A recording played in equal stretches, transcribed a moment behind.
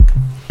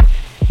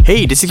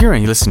Hey, this is Kieran,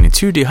 and you're listening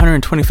to the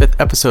 125th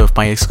episode of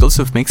my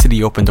exclusive Make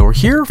City Open Door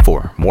here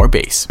for More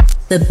Bass.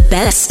 The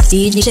best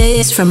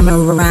DJs from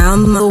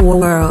around the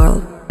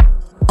world,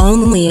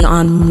 only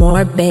on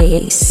More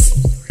Bass.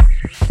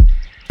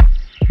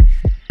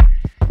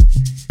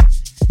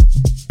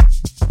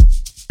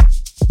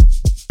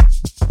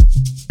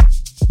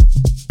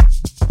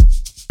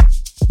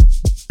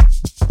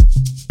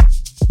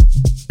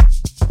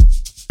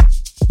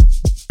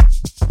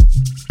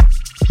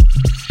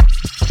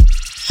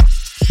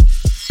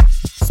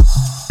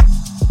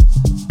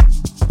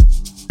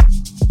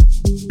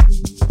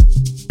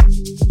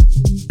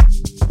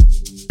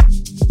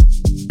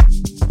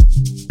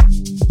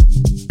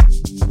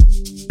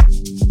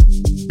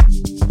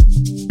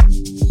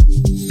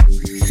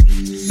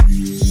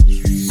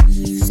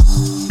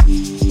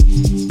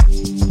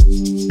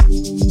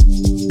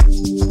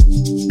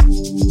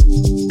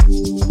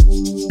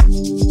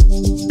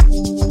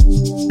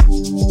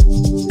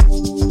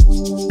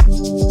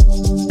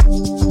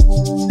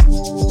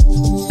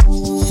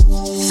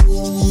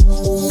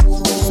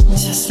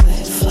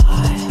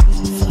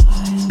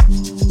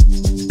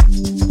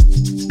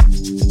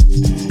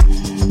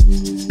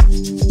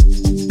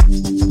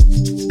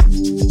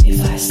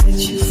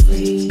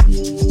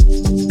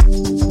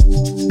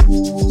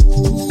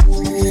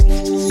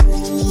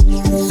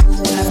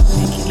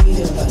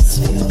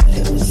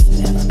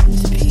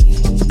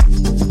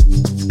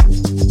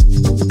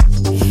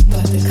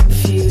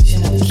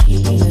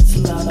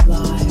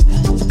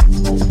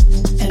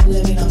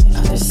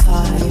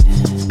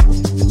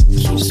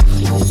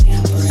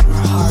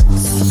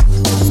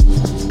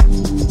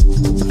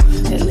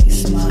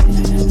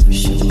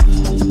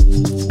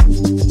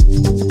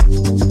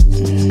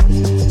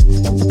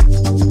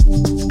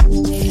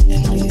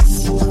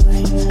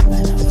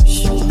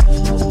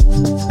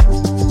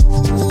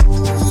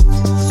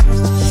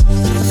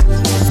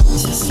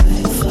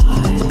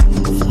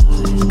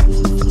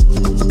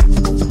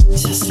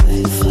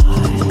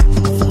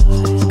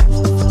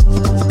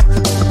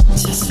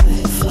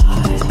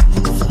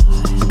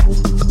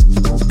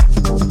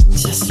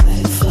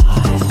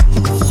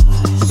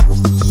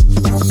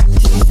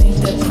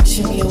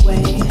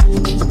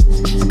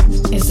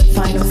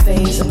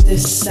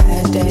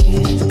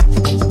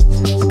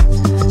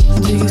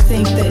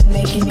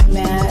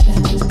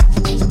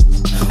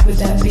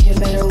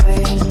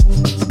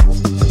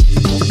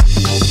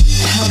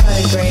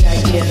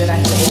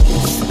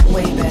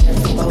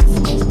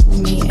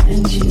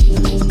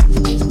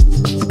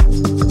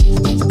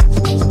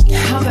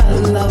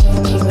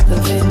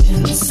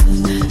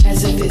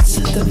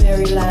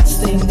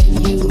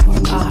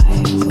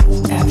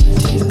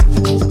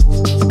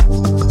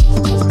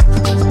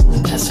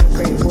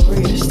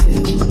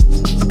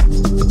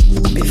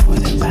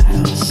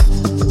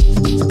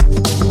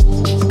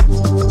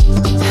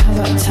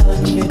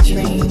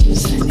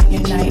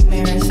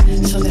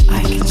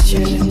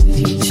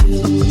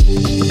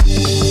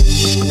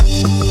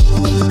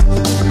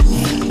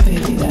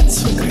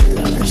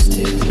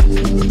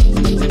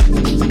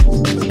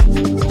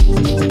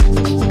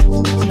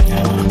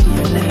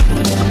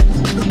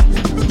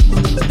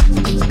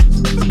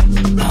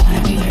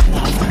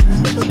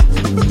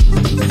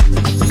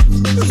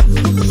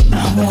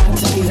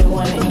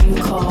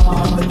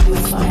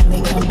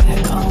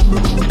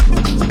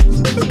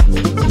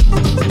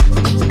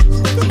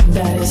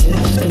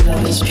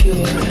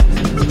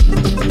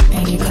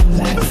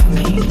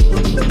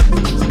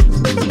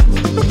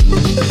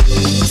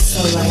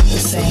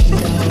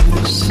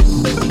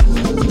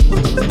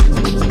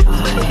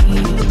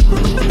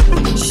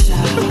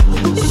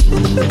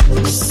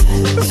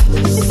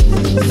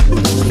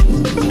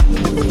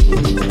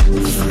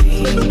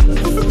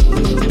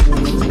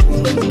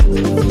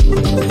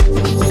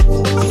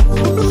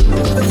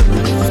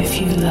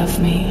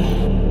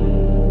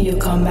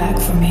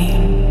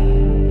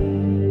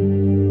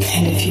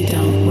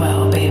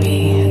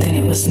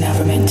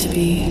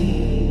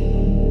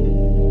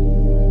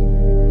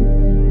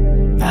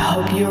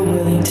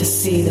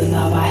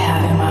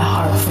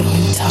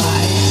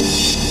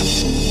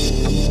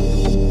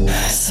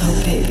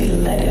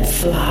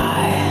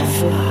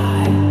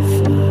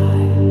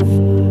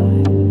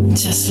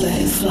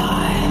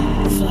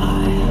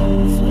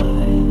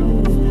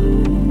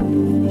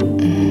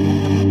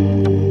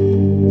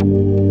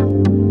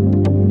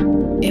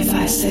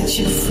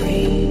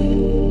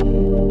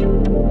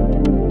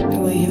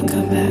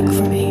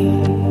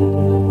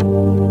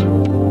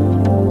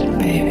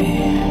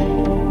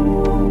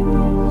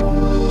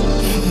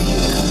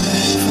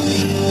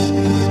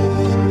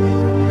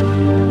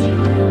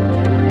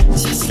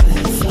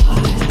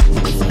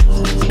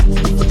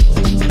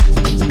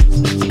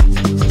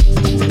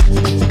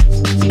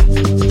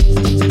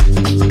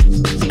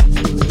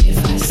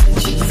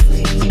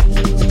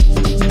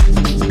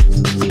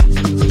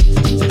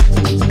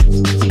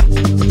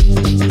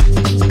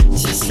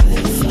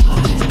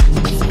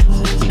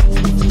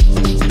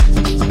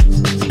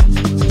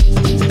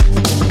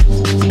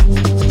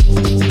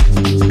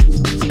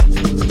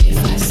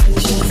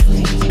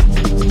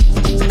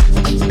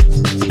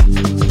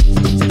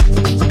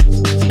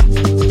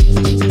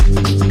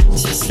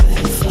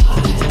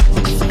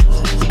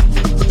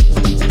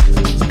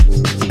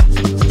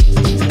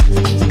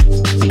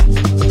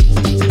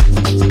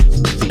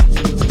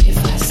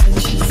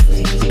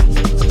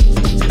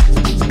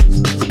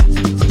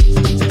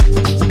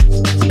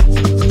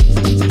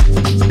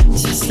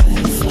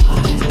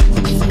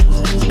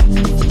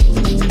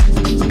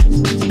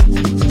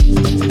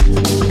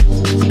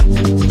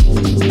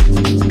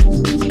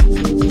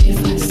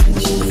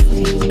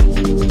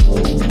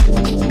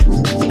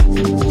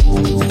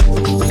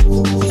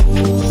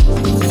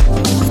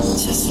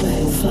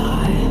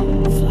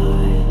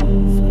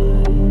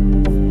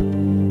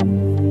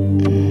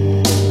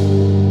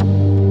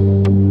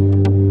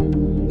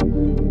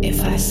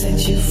 I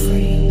set you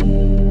free.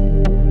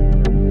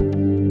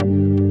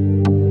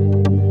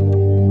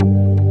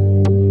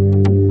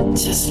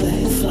 Just let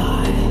it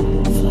fly,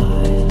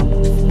 fly,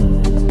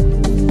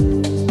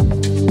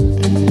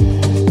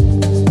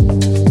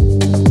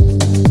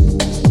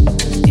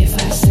 If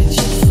I set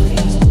you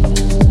free.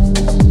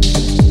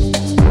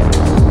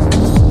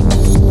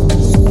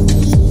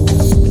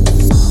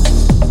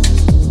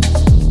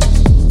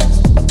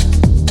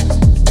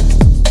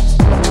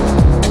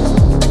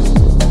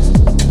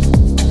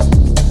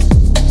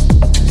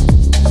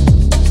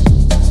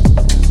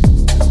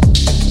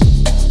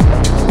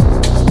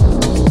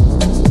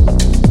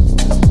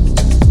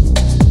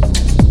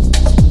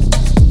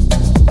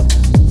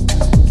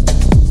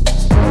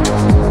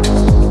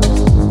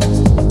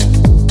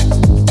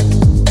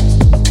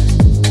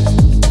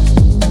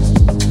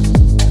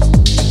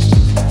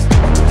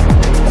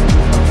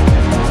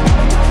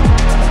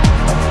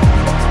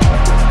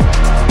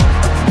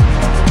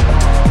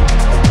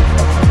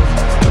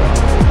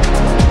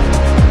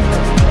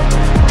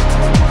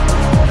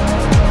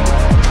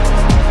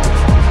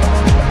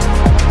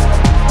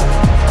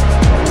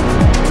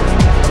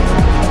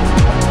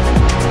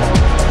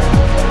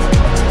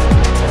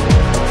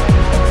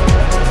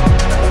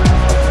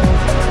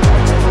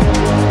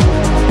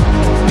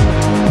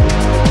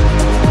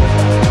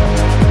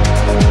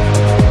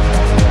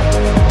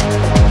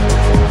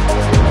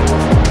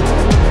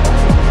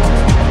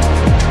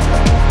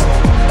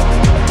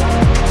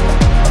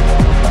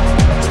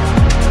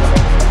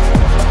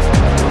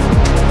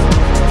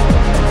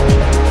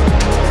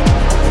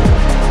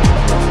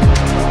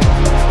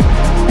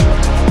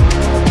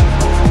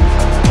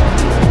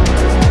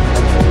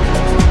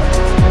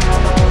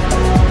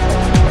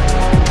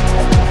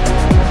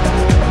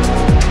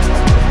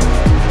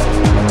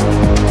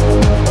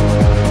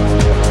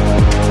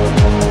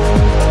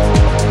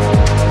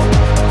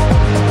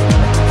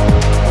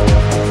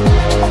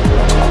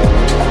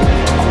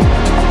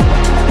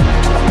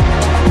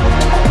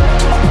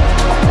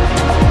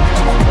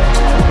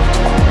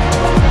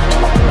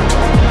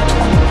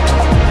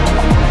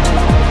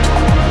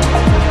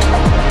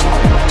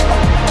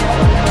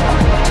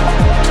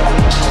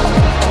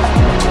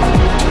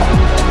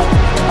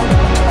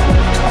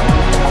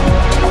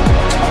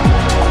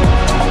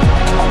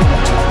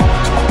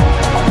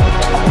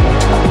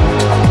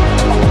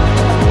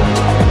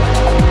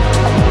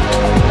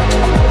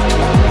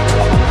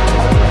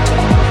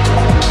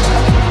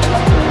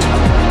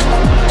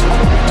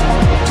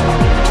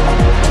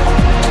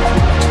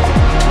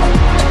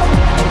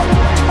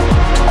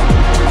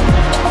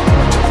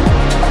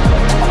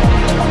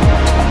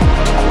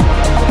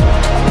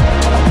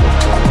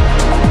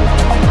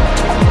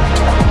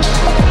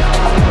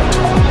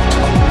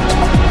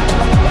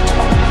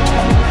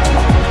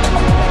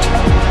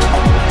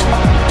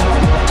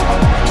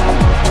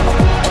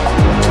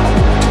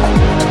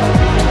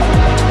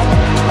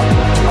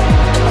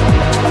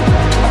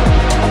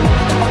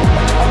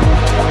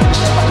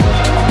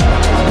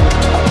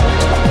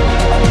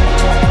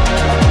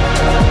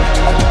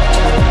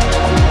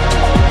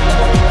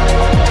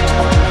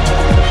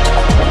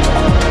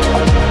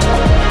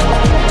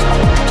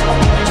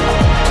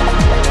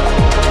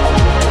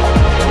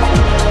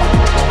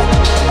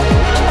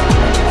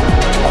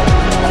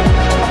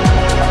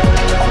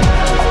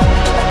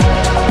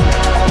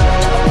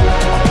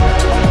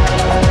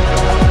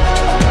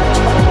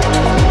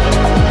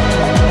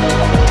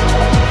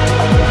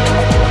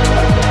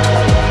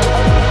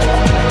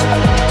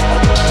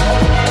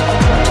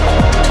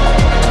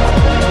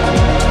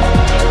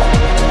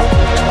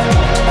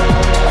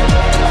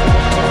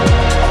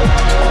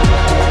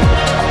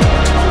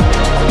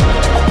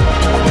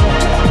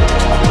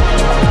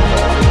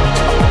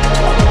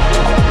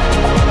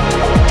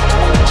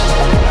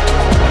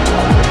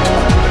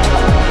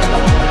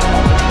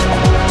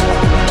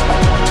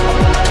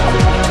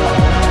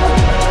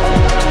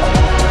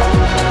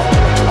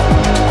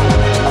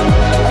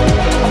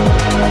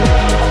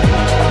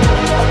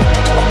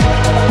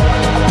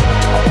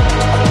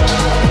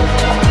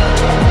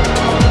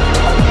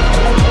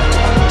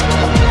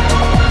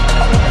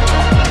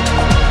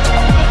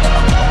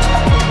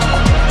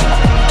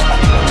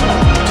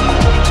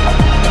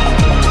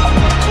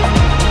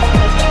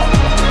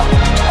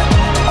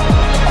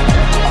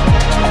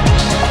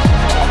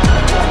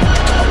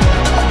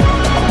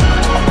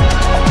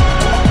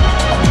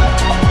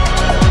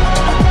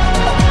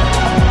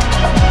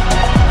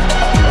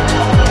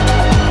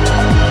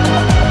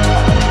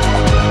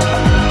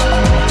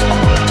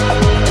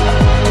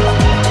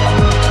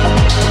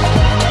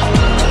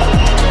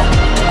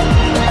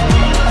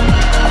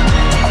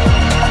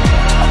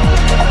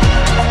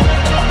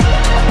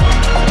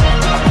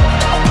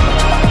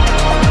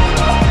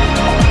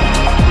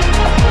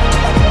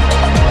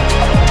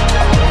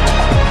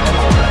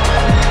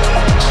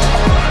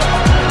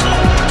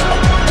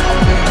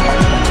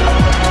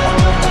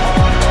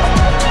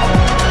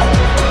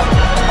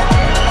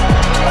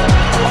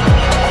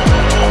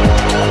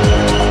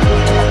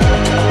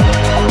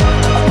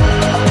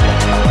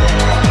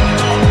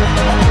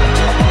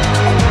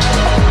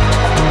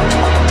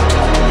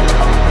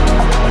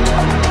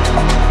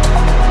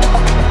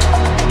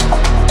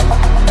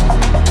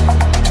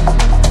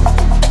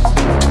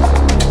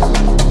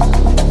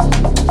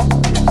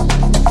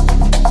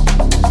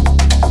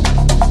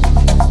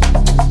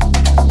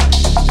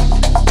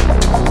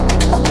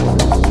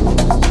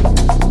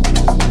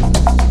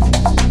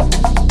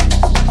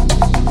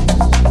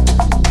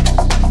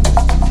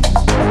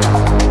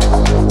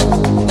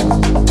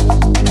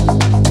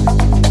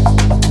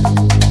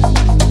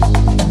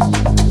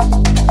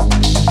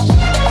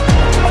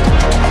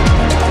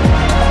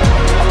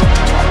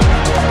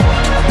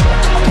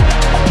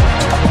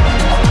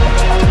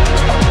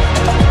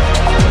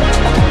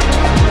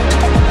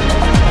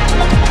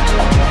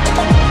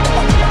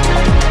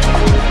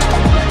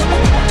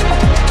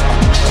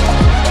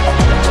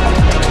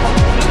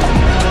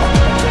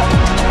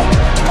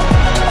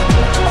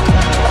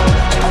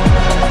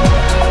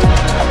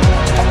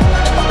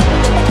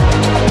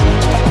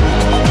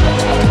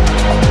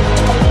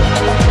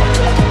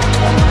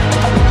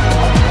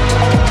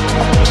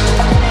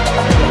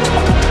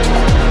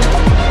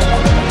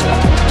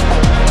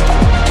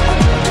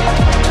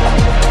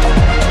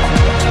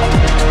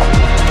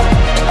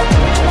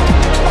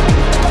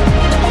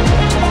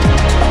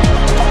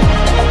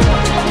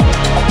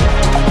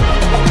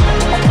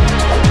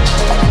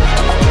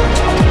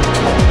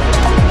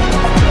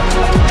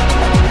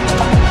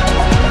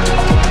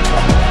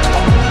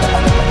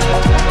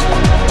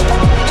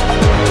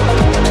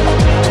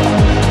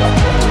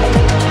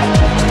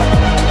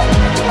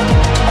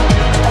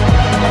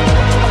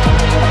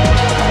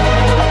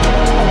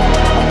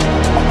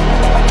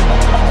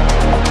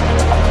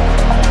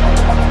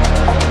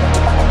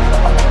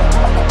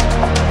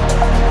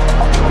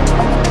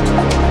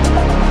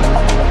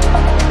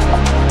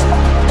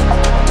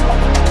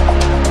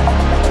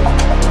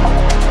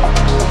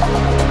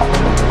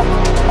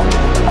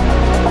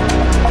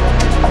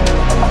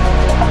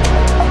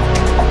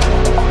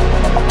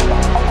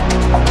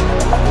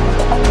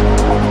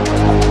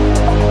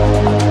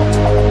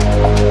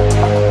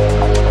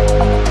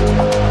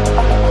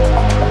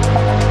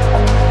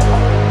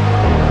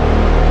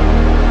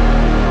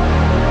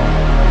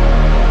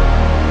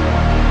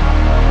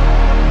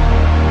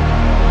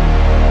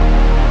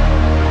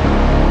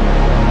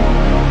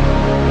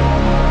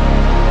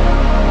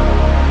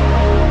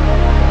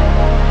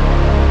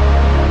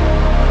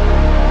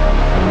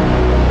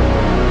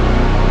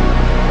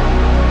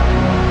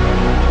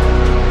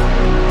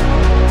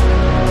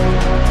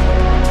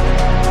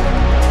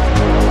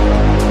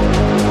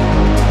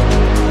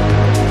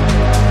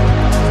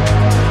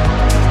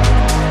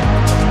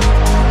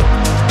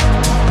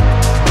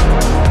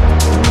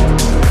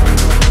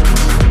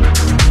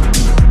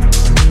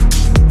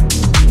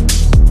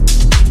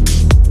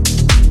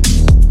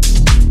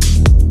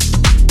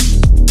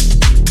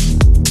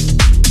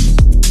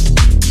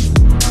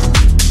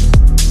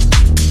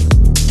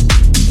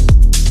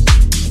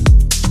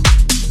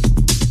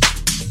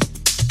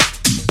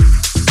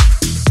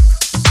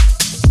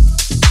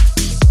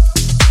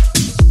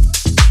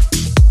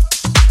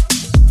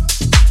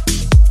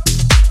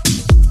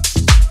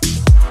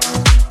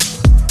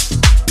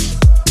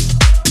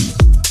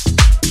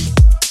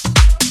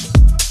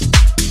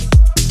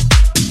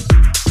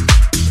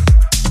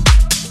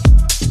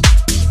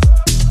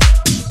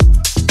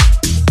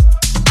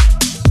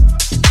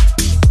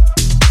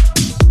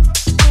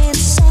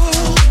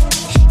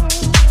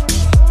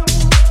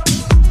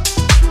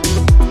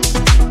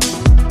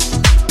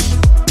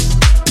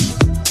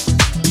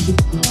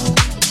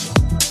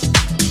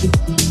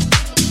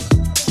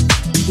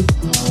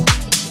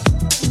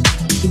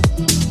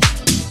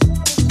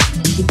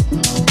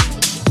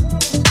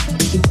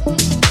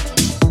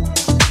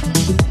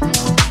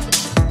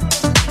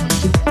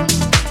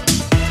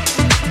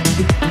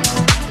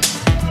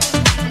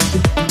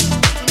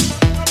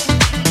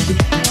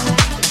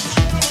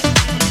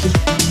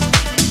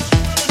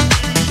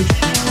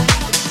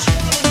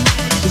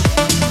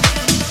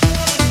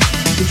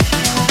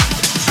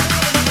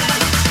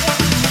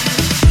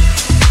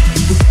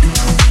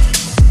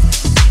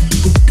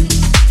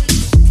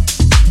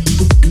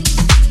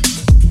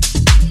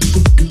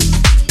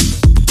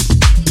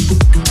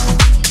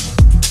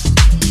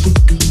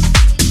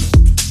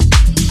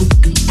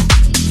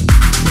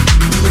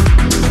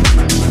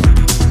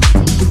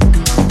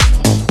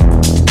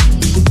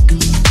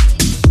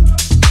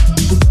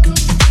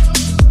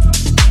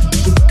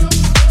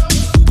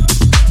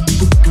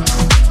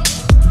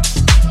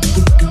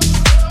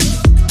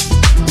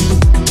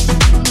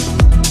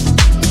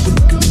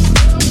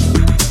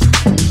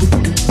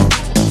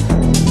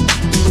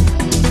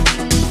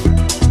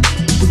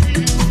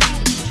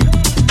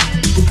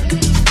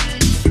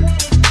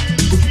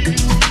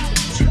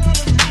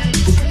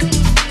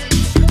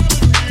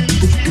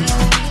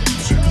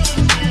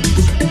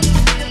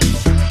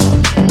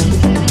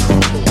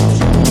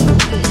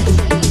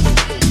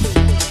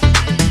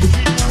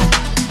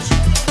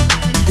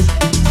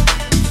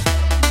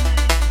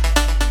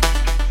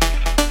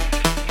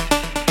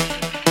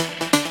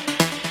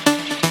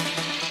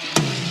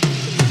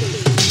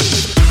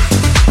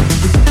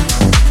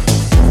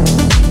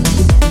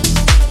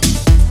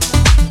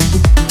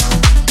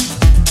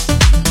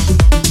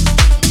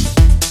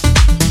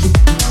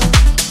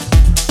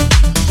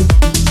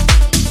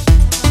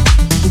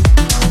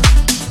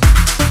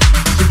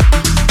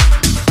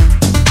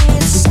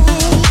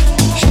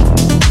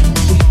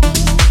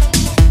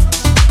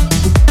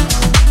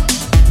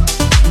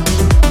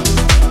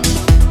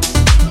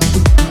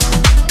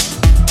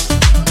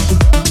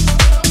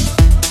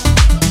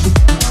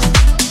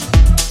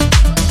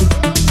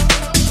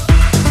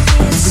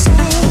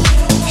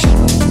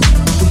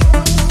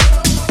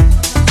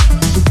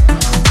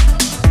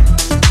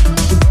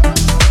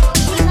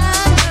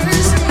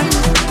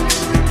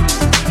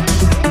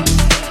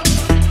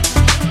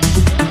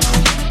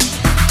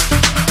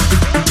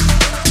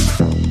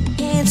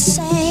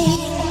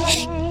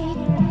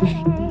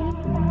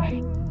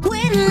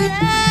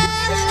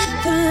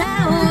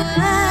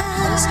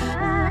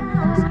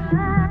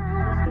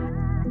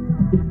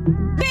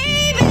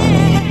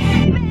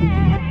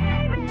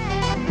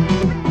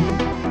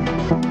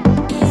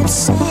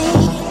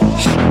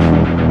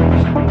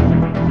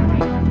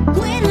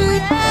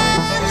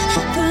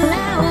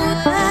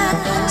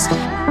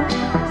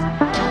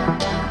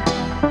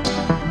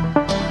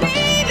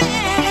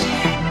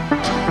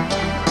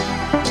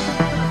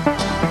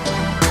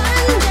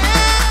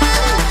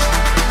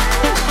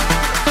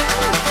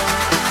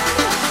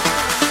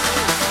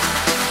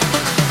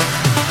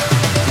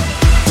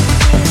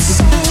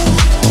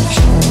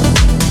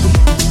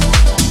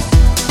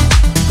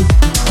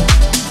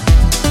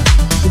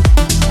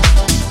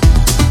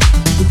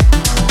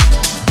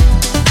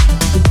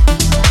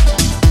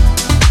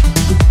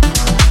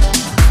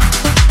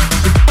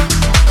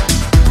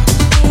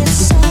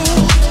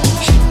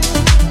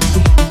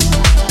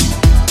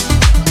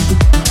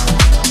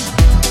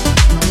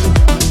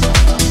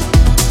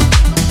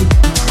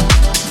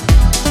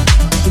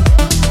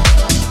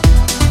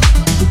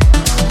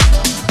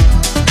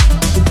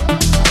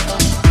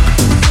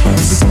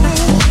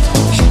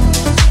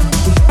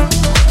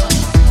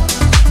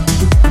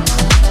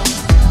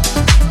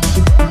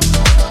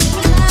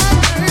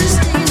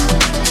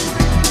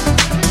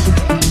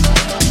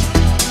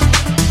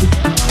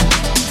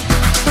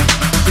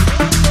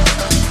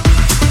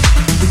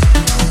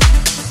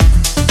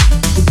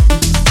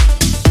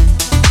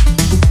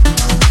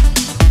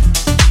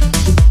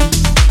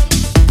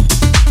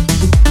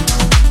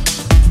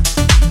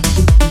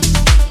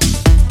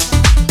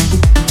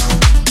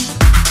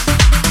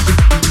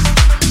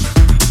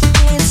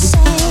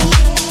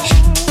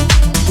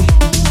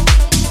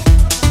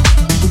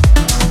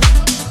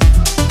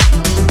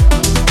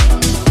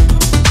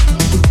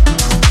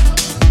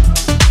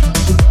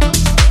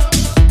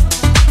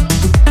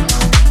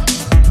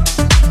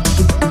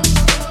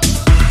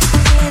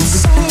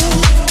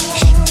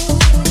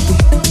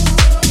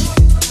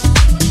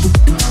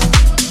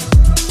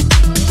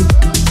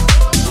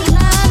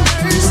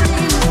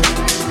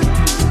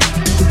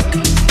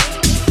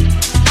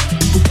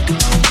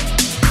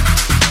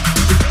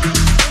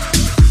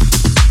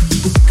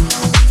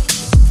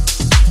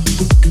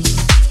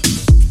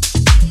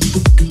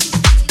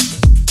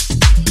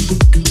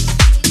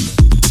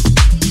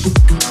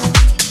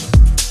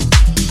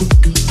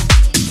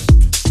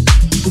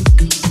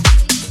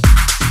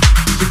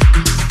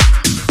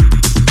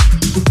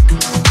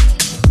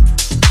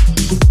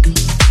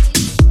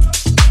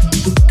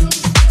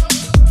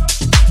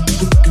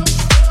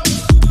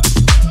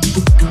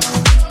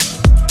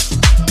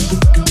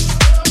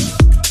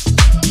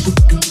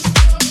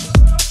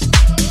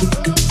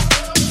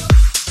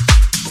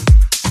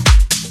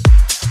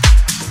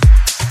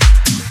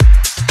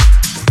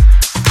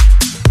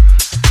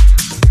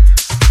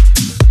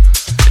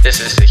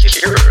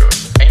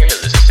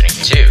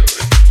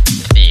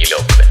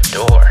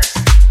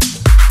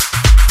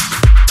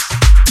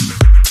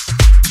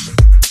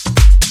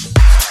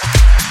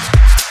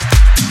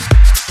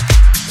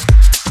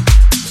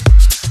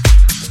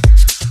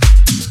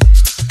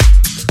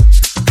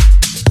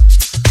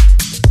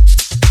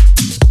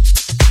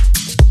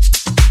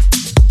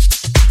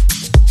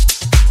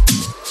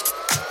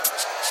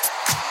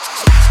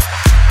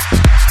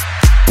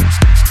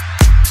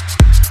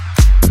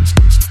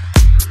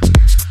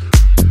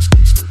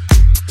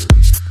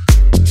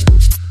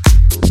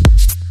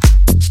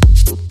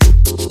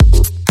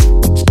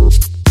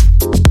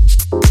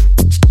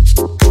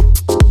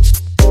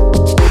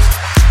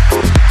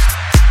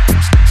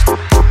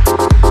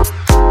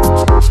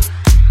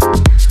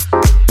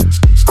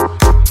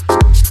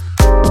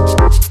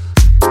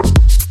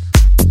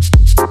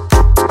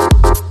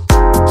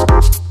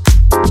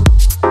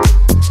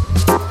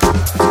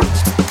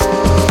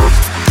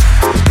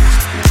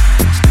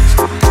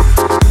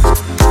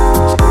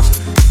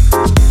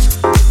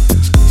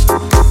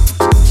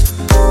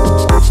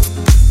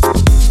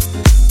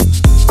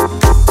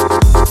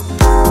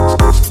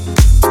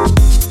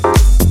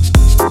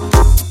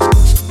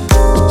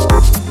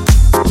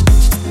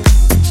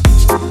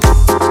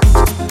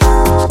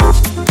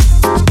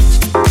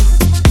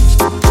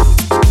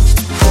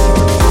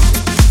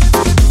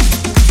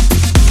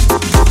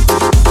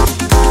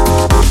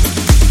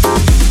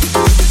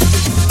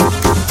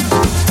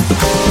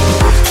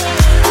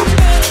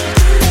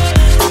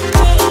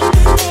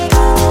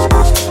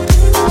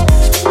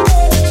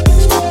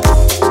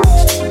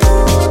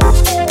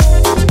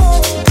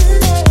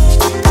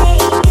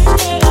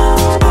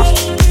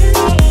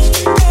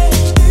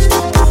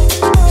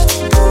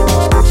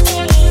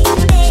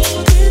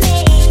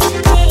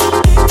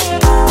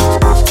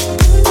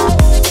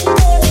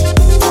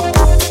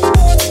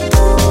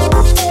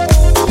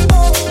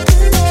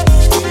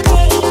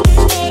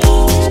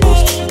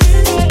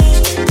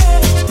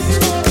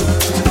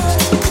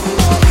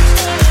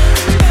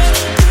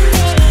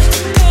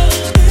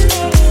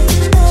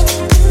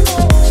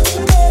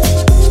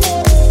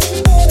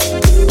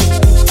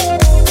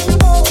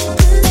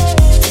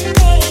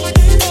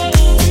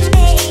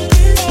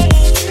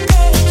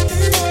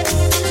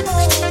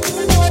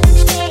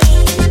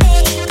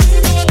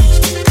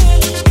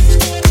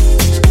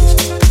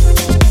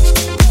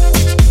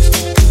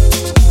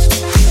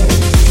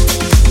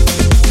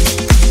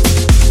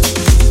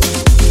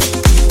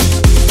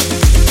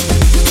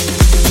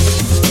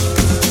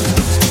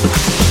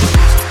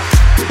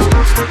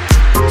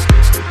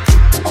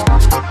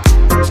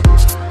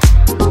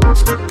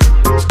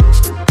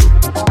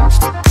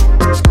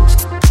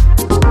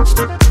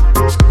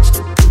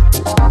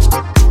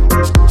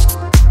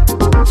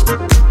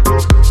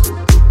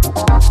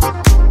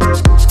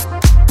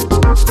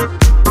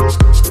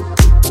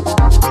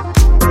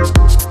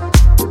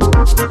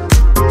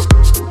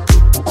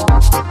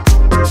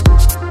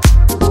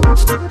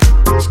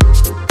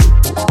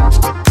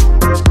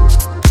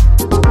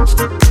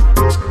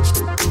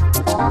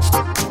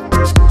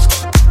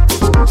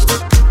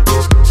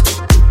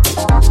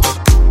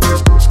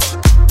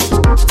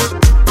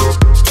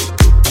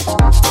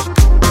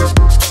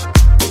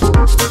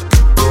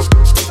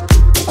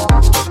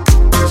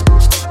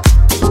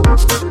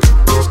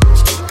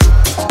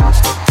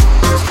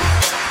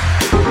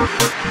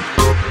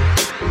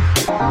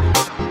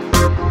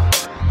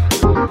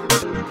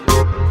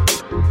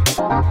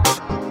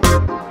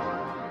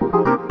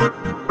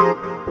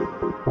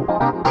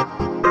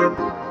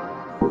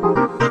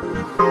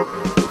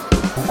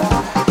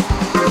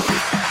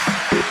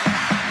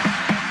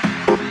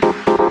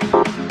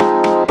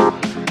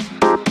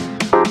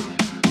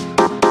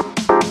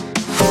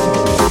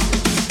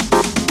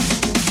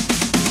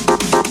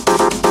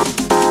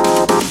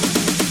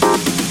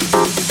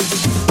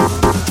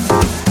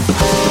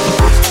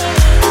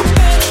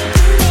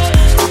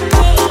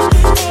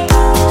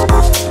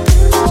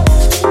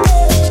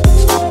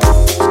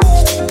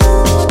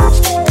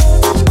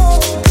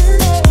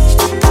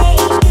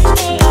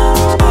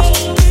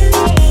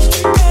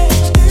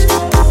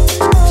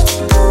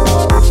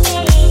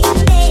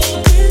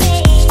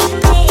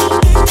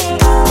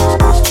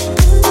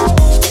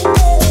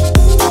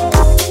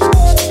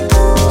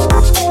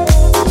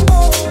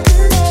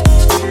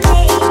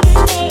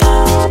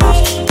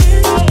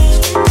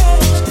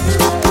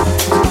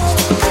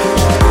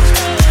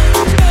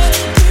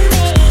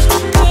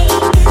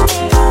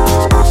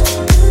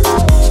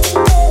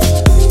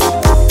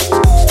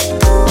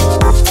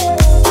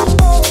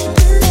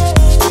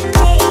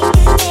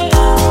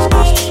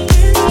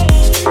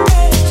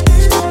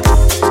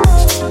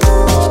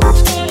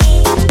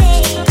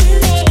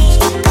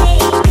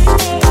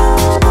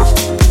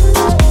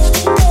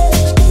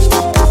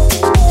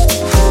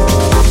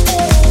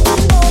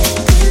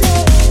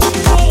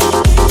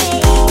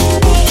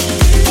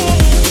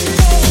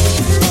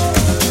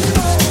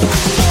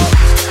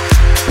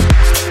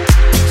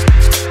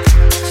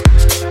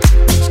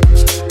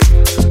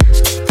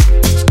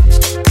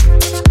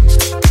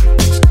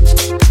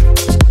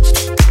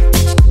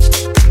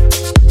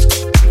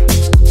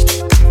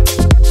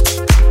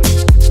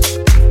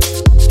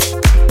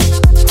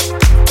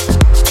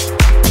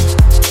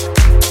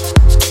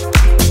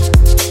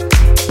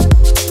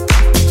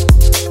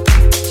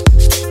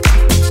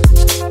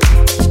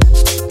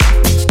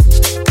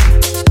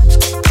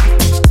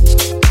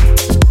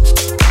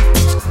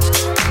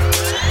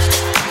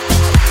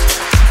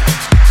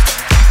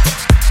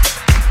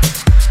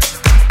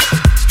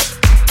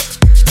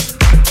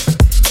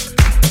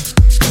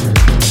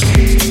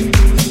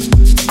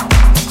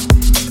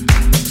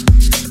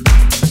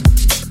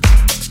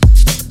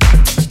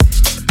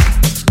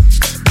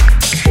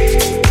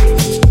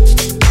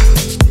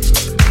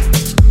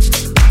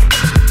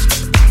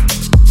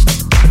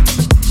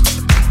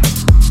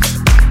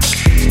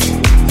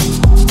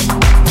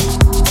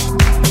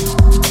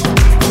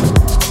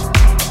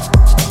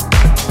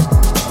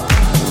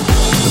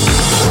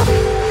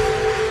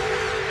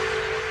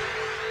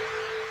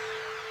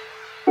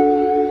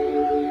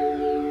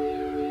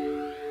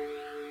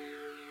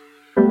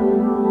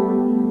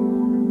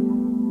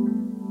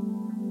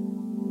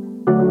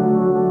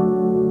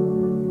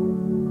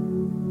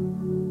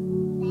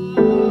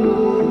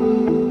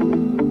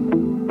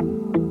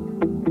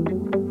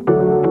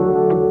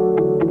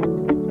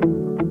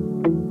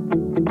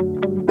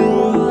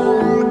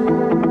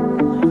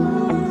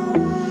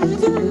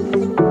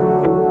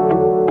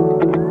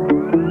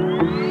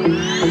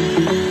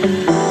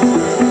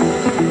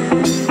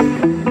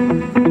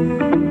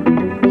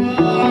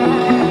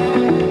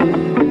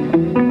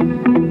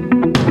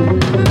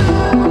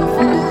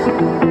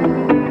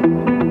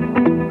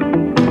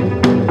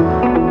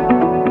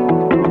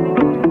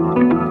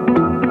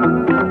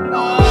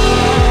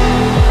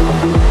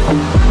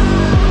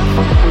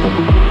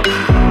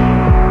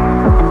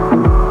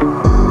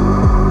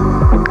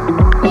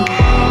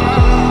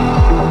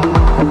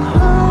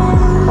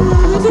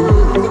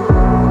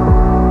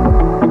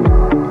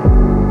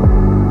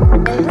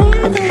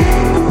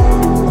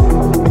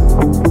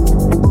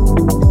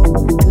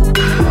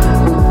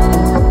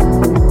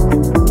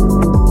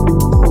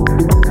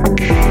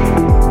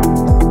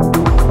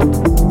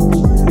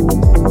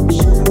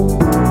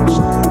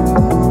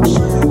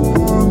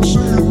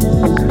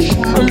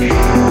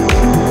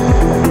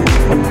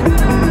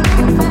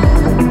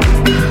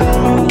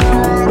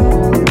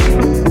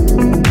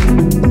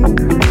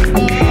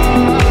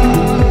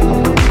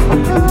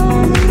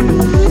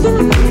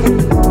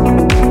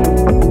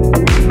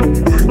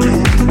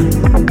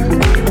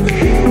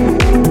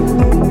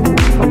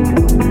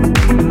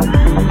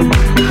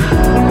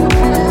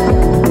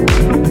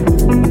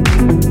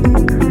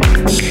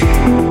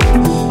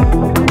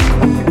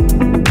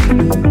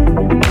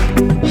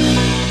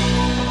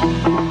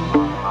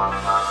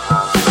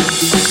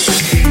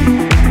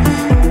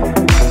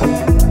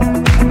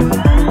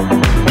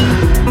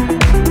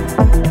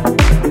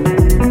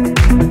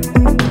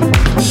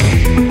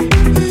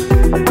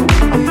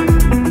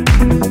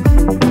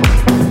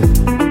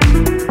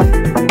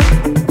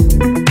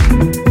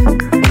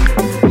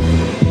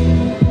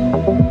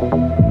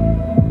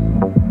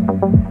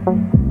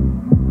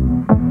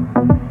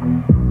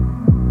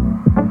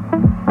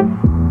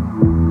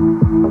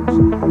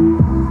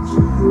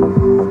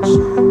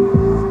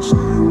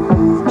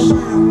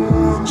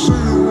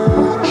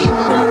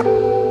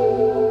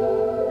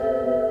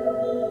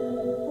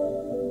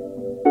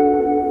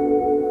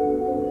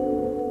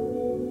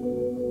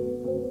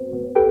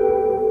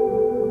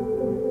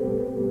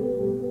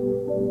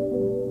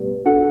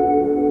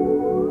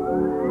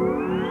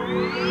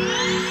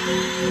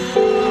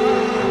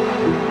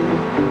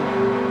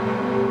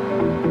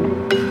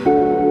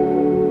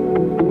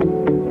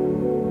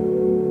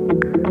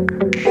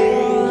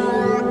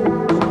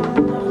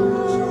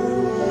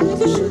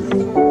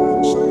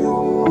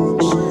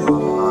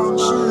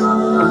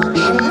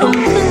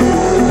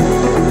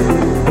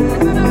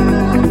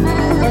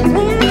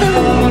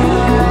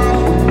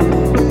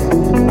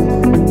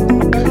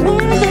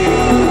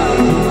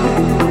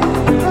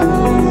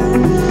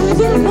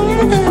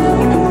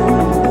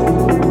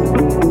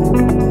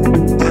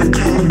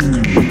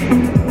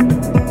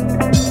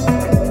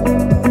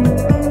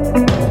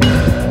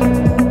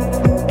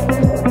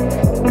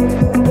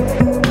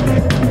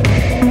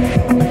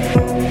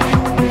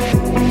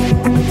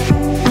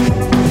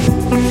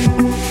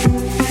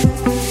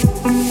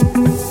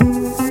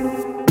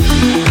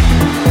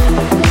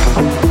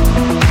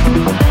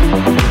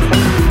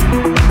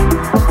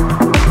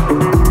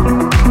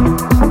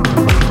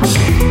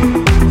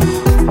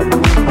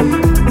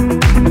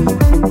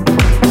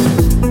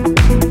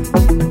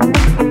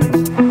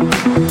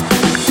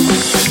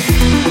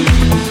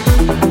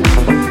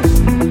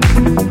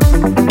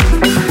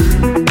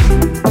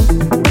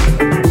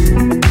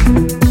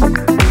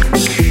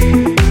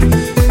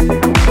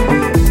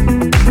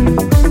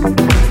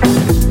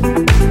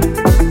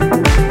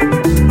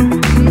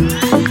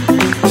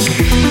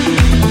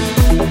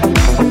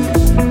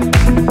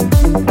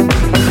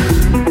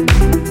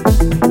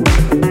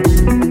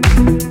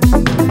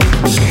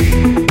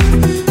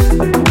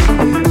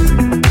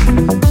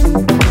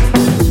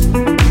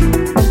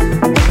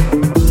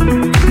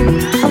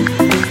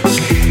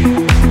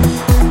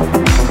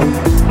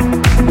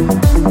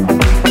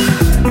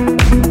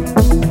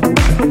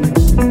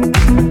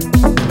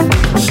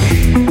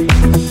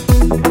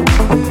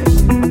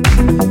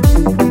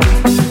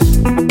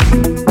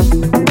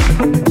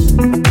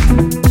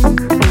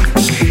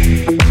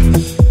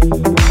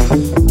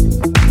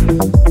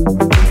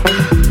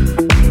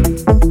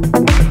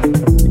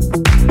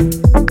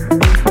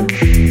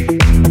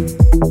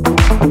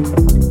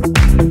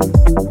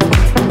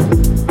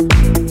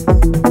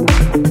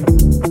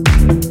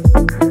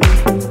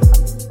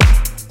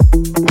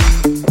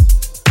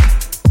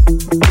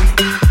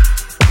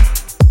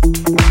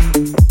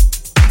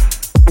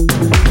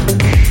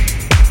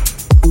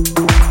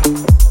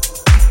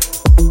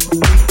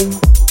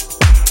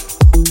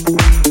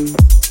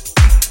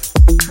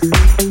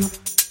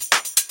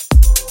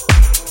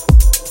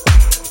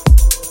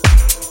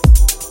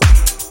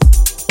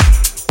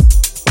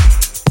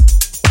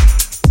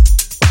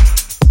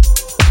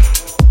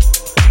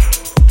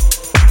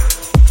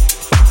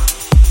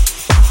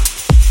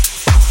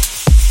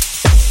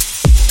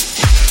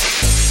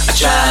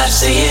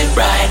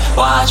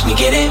 watch me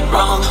get it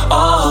wrong.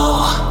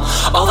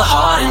 Oh, all the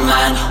heart and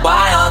mind,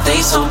 why are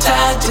they so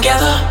tied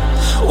together?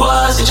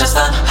 Was it just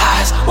the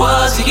highs?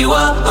 Was it you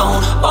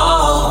alone?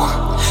 Oh,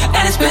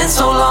 and it's been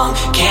so long,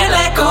 can't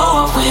let go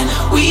of when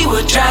we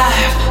would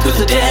drive through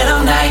the dead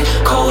of night,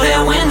 cold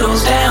air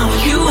windows down,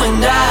 you and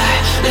I,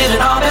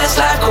 living our best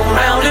life, go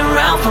round and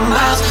round for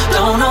miles,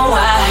 don't know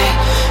why.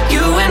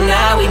 You and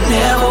I, we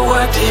never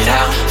worked it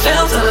out,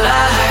 felt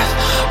alive.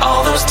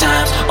 All those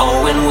times,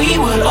 when we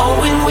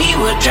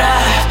would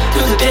drive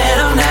through the dead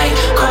of night,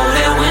 cold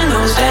air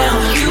windows down,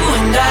 you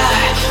and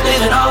I,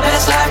 living our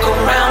best life, go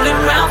round and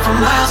round for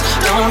miles,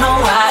 don't know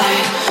why.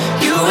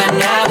 You and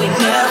I, we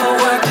never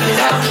worked it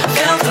out,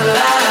 felt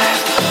alive.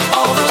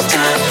 All those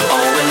times,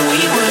 when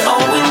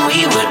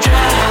we would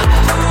drive.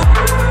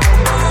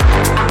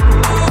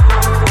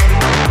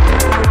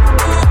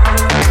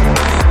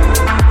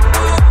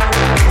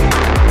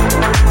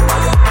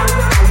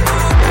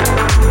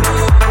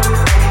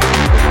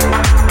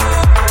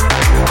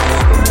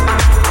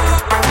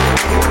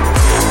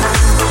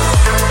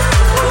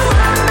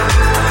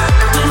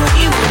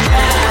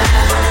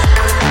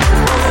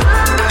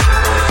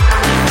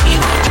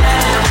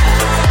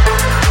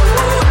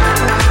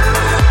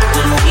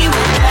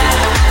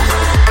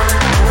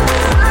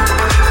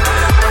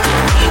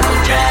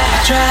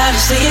 Try to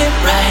say it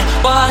right,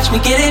 watch me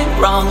get it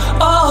wrong.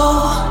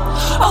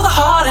 Oh, all the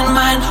heart and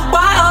mind,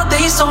 why are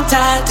they so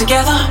tied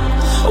together?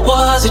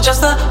 Was it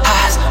just the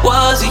highs?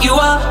 Was it you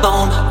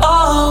alone?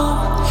 Oh,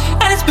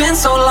 and it's been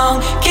so long,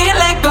 can't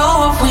let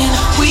go of when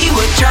we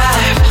would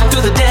drive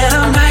through the dead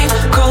of night,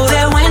 cold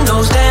air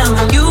windows down,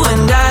 you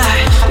and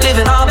I,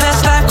 living our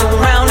best life, go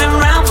round and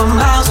round for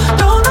miles,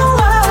 don't know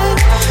why.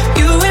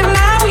 You and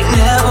I, we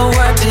never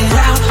worked it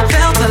out,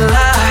 felt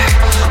alive.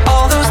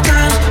 All those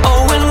times,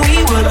 when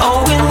we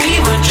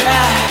would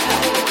drive.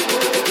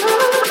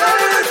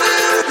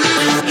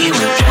 When we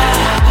would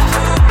drive.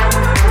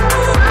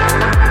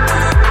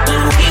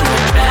 When we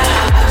would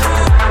drive.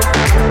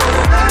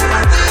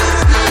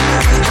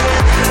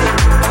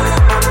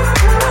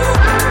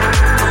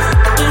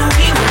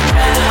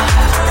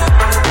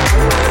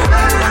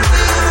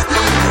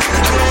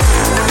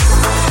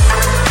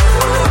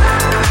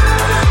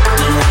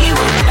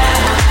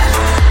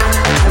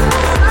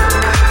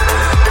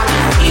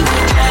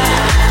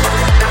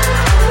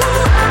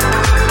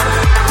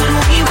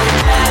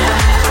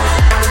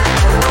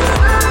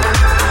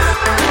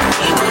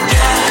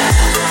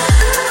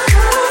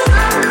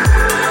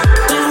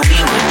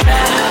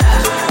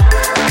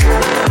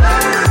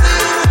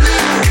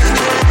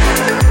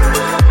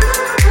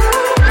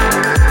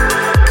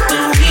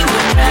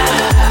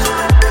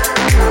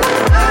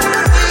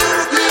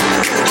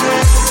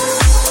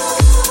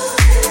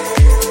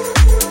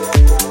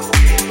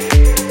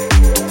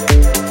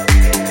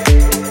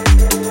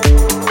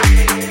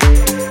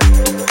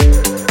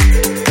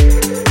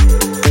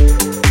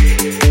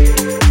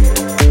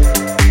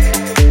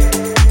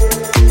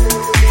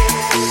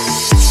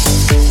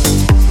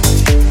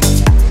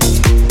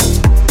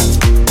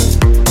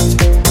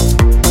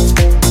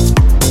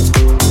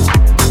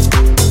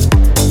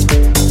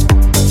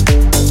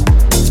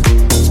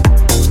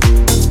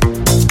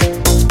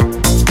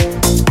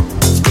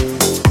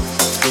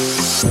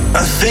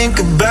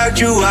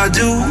 you, I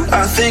do.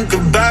 I think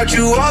about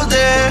you all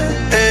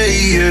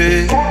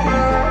day.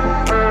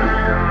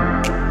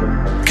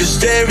 Cause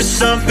there is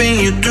something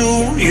you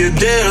do, yeah,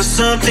 there are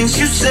some things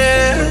you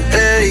say.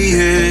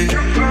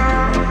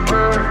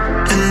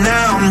 And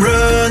now I'm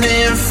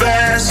running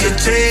fast, you're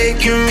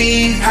taking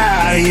me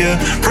higher.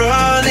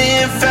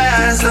 Running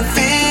fast, I'm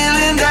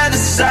feeling that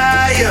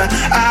desire.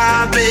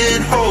 I've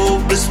been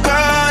hopeless,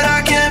 but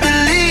I can't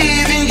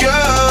believe in you.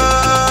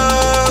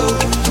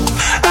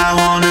 I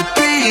want a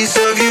piece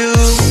of you,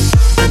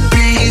 a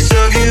piece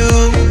of you,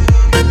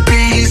 a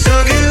piece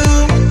of you,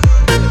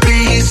 a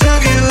piece of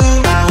you.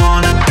 I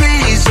want a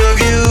piece of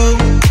you,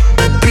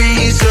 a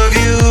piece of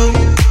you,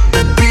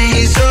 a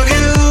piece of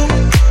you,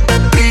 a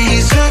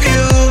piece of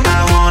you. I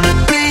want a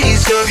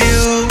piece of you.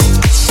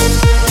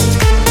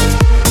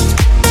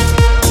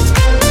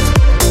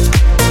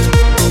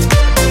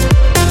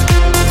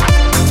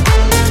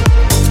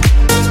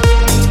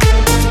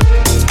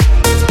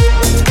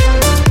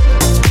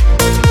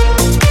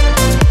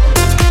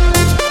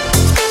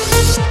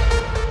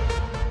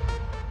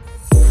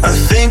 I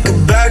think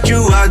about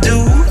you, I do.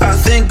 I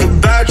think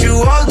about you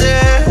all day.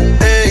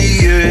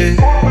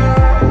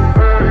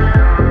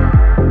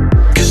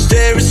 Cause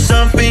there is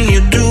something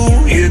you do,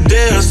 yeah,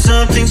 there are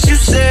some things you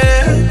say.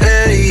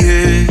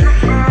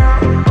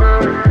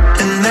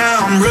 And now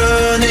I'm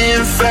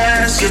running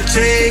fast, you're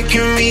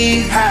taking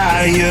me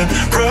higher.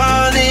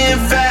 Running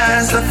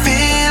fast, I'm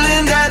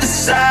feeling that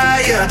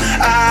desire.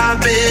 I've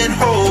been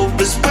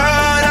hopeless,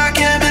 but I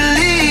can't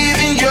believe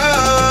in you.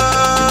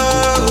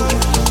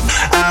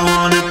 I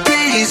want a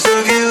piece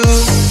of you,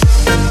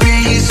 a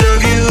piece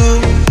of you,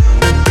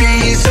 a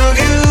piece of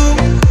you,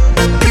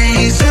 a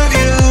piece of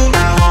you.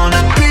 I want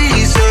a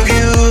piece of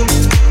you,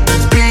 a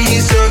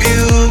piece of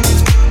you,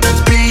 a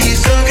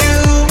piece of you,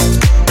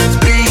 a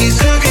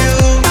piece of you.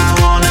 I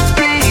want a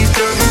piece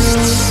of you.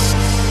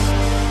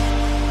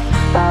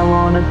 I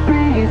want a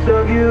piece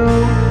of you.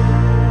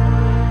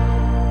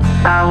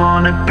 I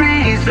want a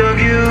piece of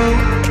you.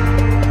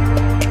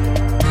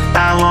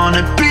 I want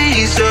a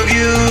piece of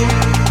you.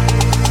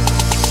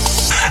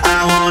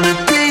 I want a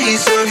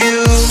piece of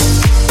you,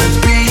 a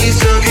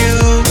piece of you,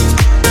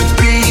 a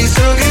piece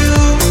of you,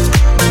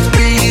 a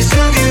piece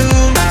of you.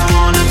 I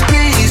want a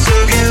piece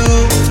of you,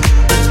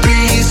 a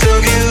piece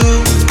of you,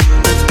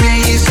 a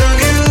piece of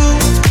you,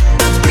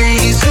 a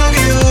piece of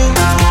you.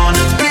 I want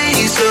a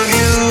piece of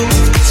you.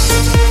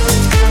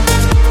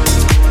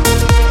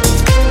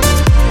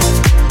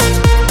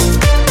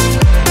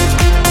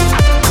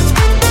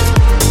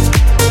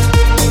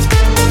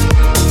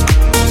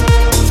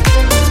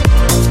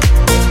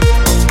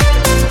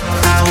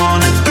 I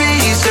want a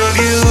piece of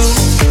you.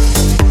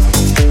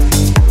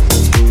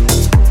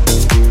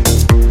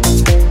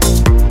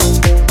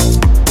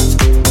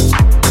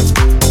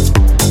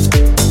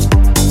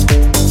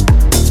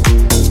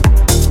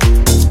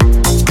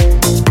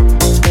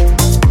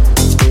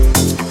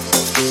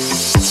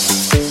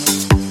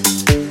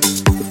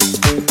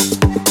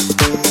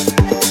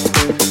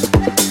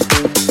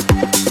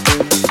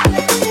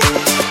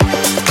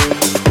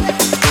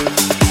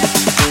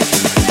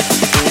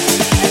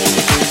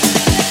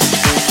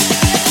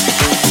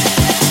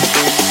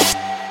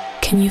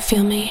 Can you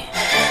feel me?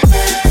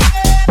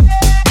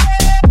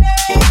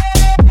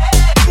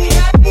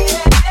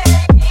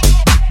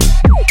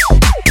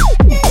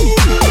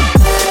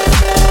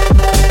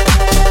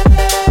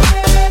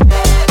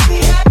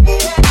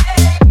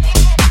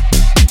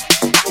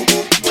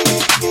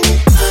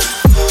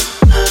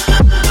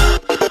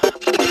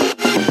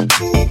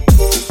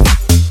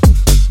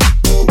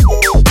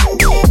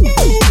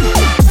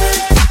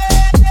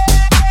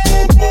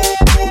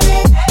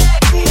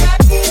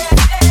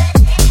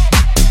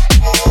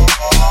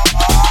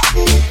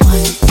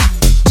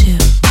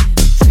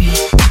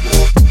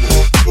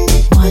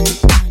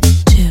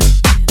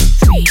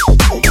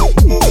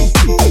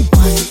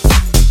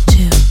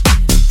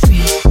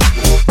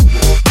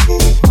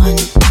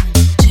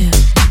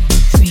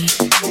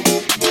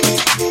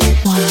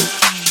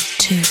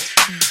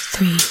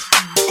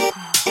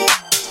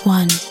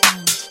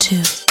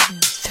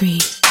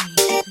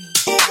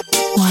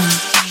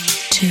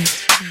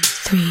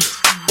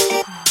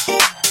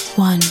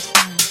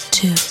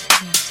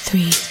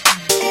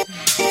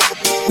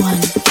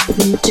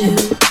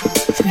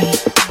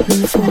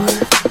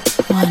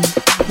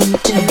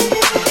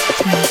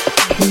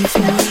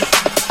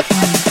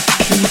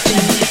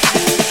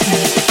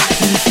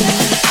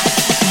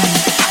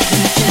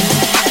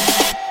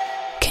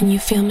 Can you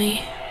feel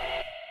me?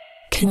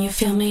 Can you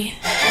feel me?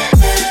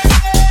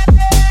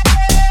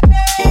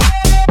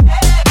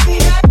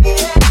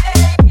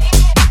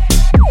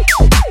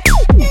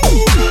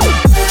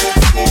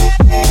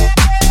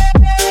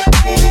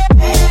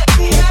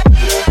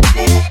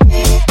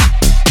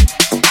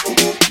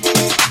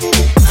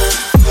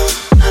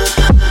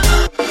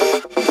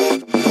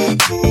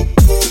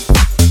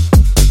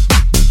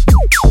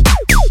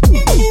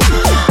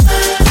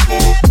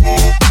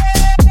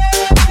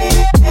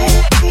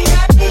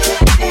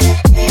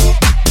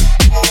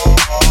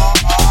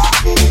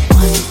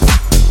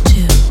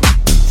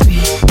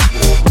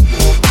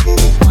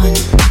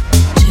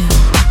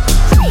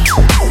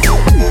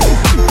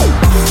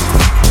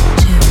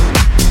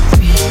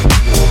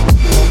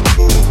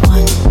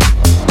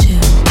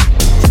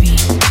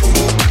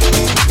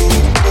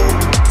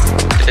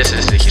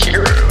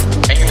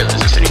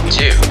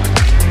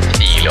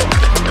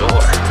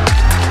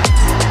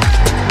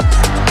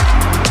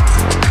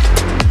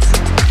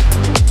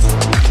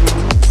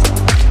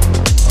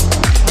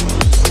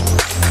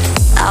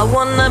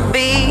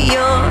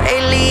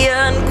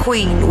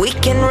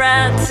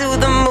 ride to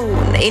the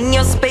moon in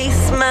your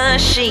space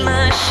machine.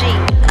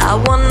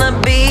 I wanna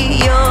be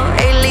your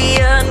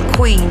alien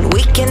queen.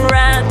 We can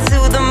ride to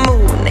the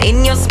moon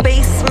in your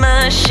space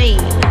machine.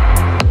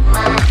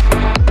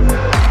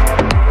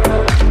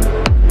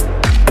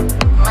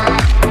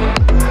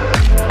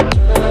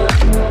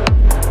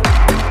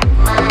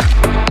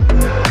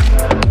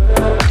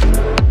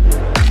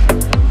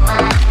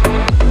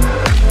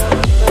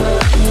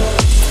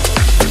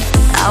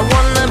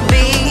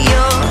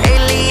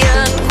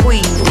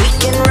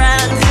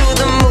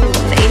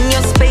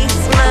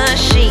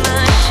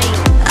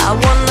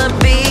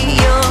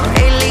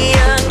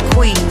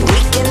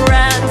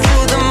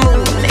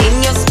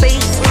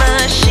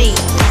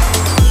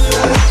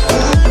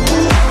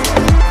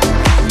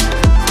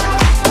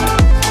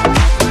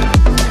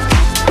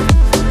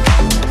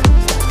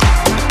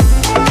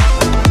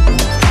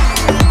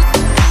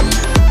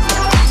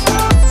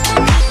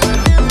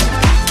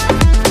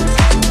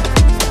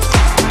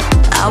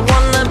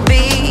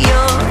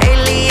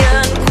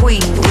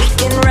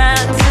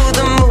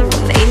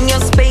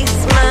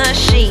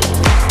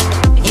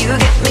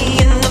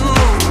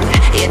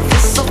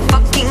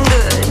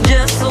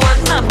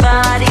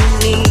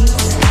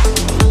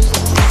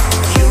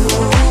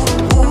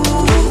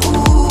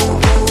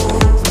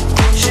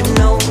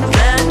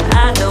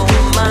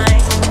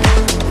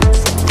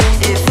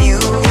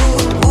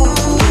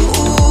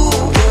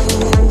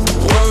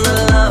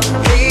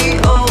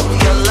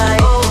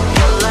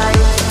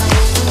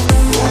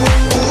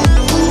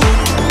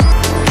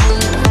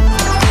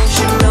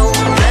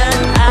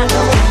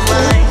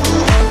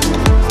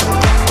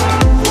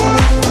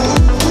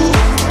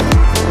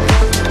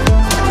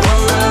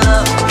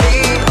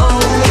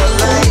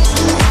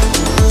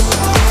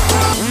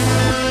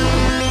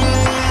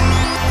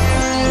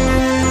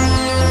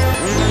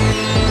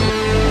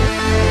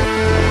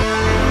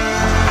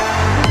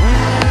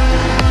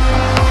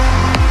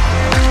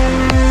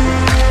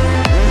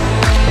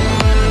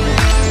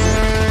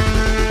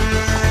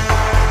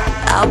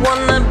 I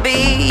wanna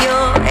be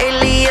your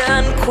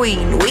alien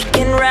queen. We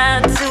can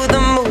ride to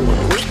the moon.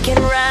 We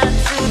can ride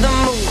to the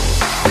moon.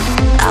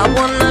 I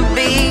wanna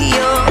be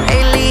your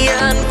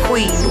alien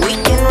queen. We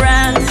can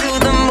ride to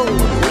the moon.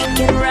 We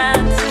can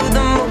ride to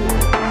the moon.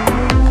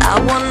 I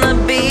wanna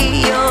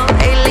be your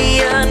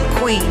alien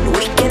queen.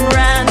 We can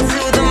ride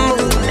to the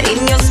moon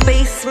in your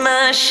space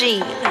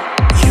machine.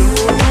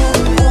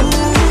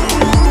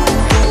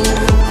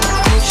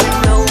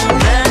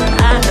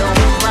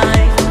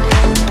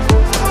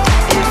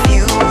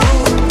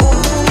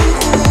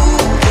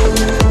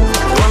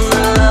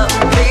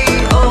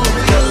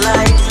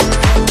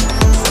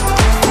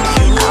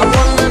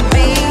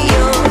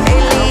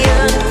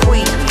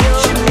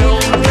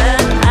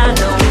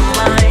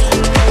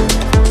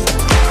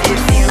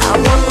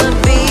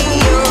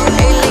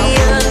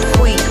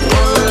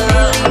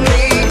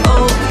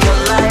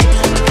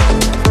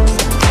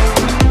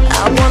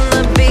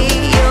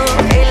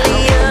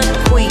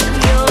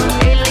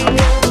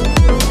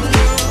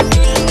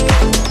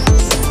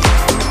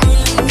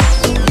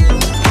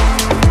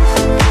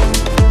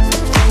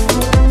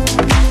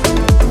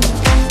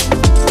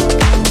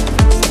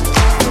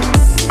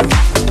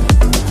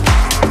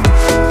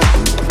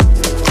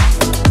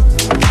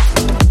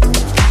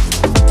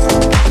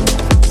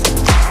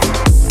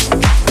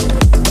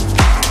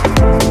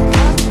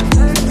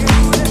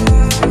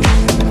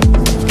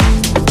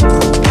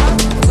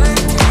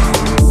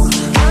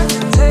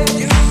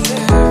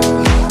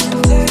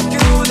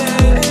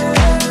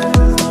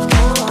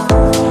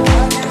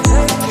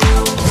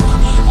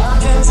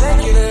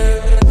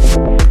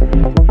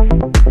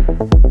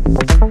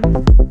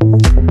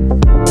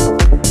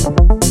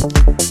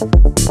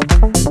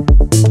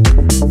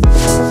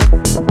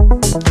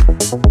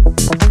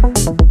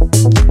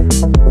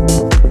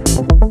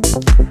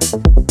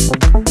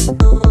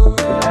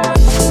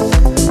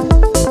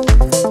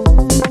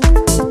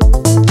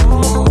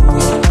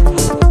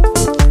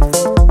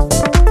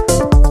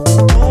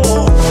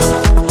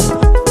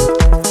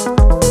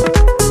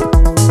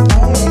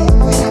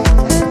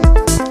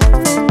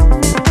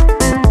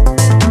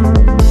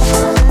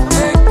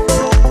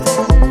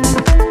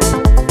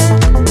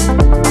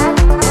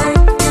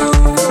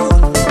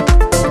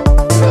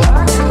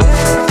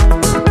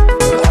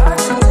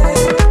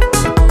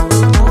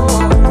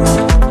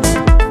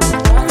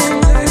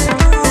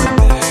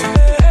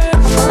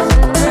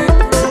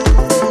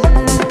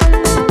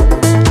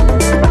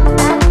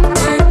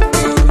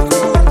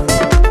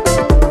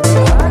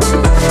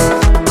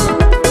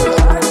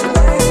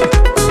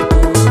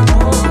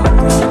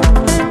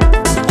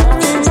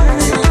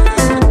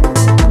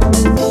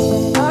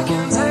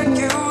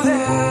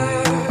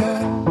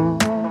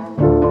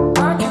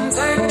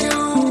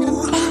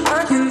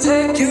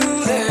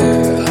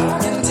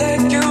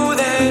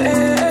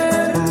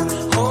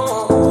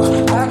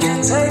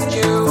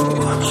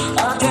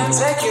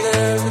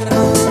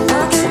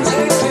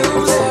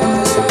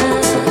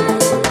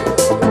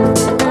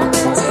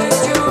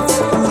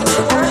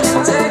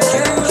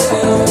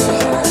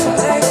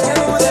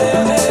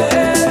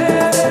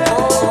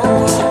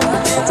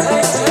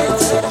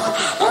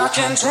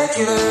 can take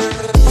you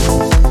there.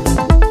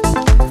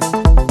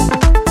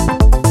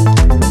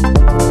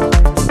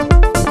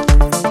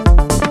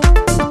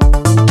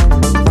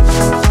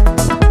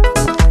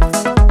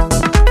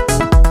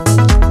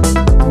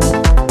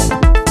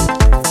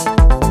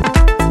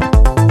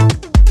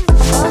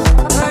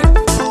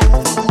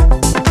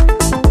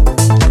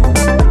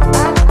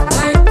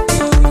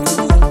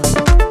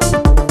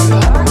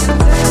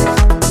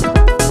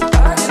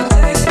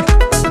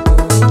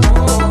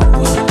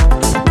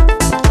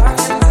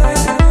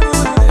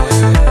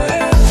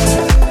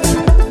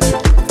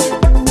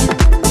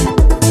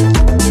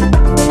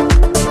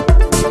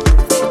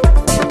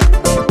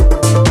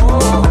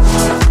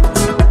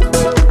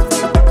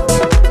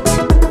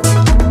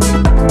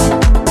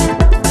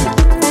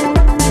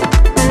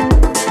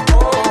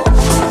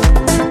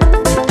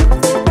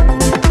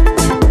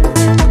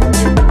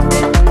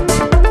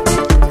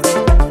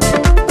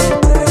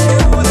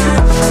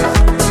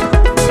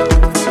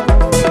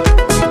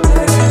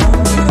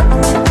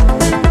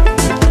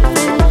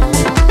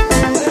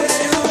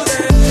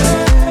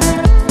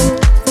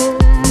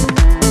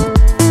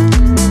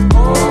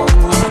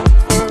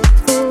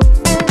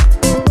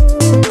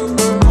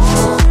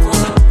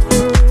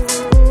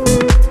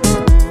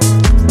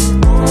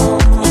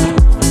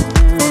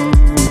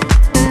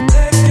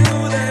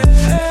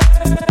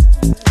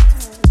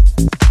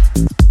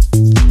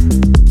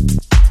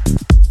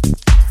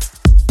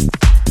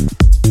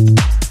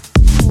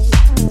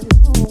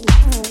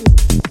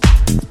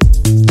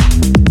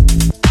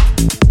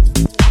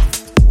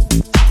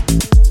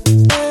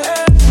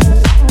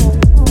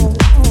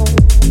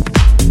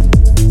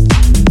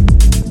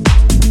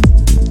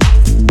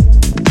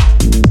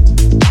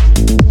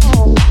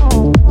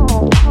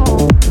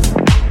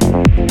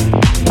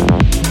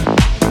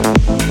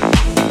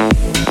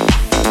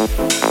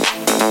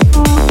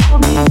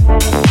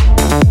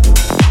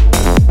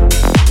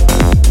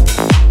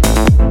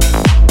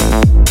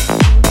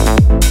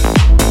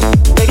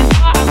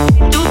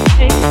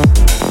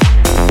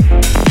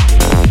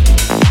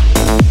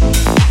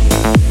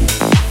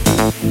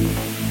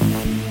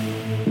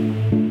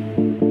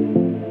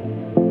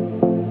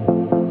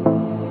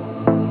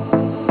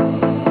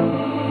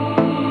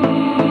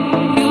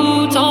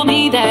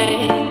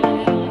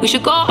 We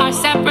should go our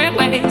separate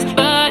ways,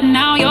 but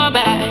now you're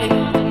back,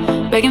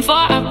 begging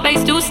for a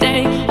place to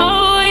stay.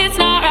 Oh, it's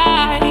not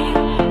right.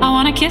 I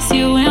wanna kiss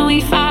you when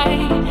we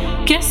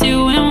fight, kiss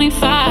you when we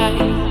fight.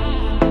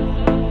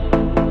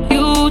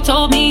 You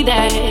told me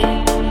that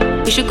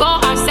we should go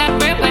our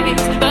separate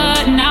ways,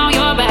 but now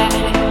you're back,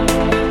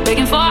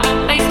 begging for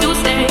a place to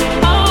stay.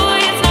 Oh,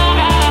 it's not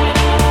right.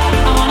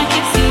 I wanna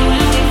kiss you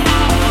when we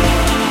fight,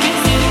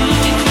 kiss you when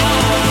we fight.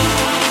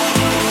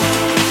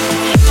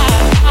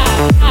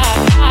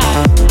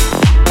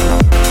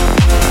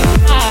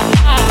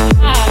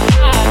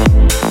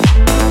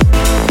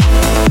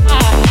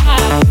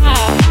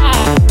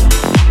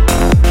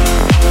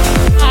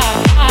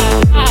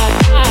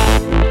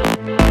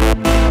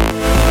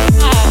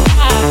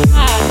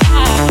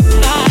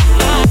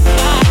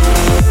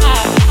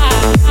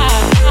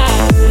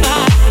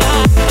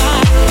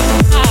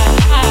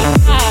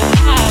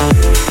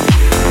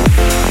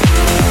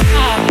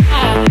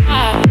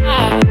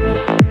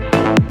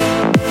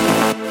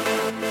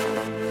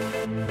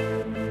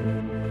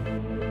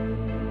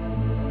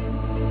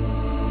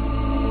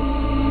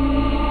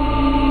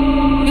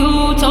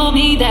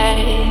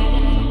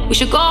 We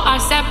should go our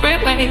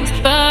separate ways,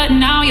 but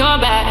now you're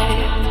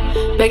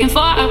back, begging for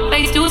a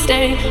place to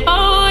stay.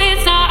 Oh,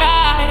 it's not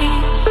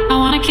right. I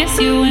wanna kiss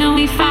you when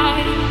we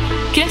fight,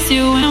 kiss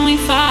you when we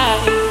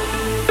fight.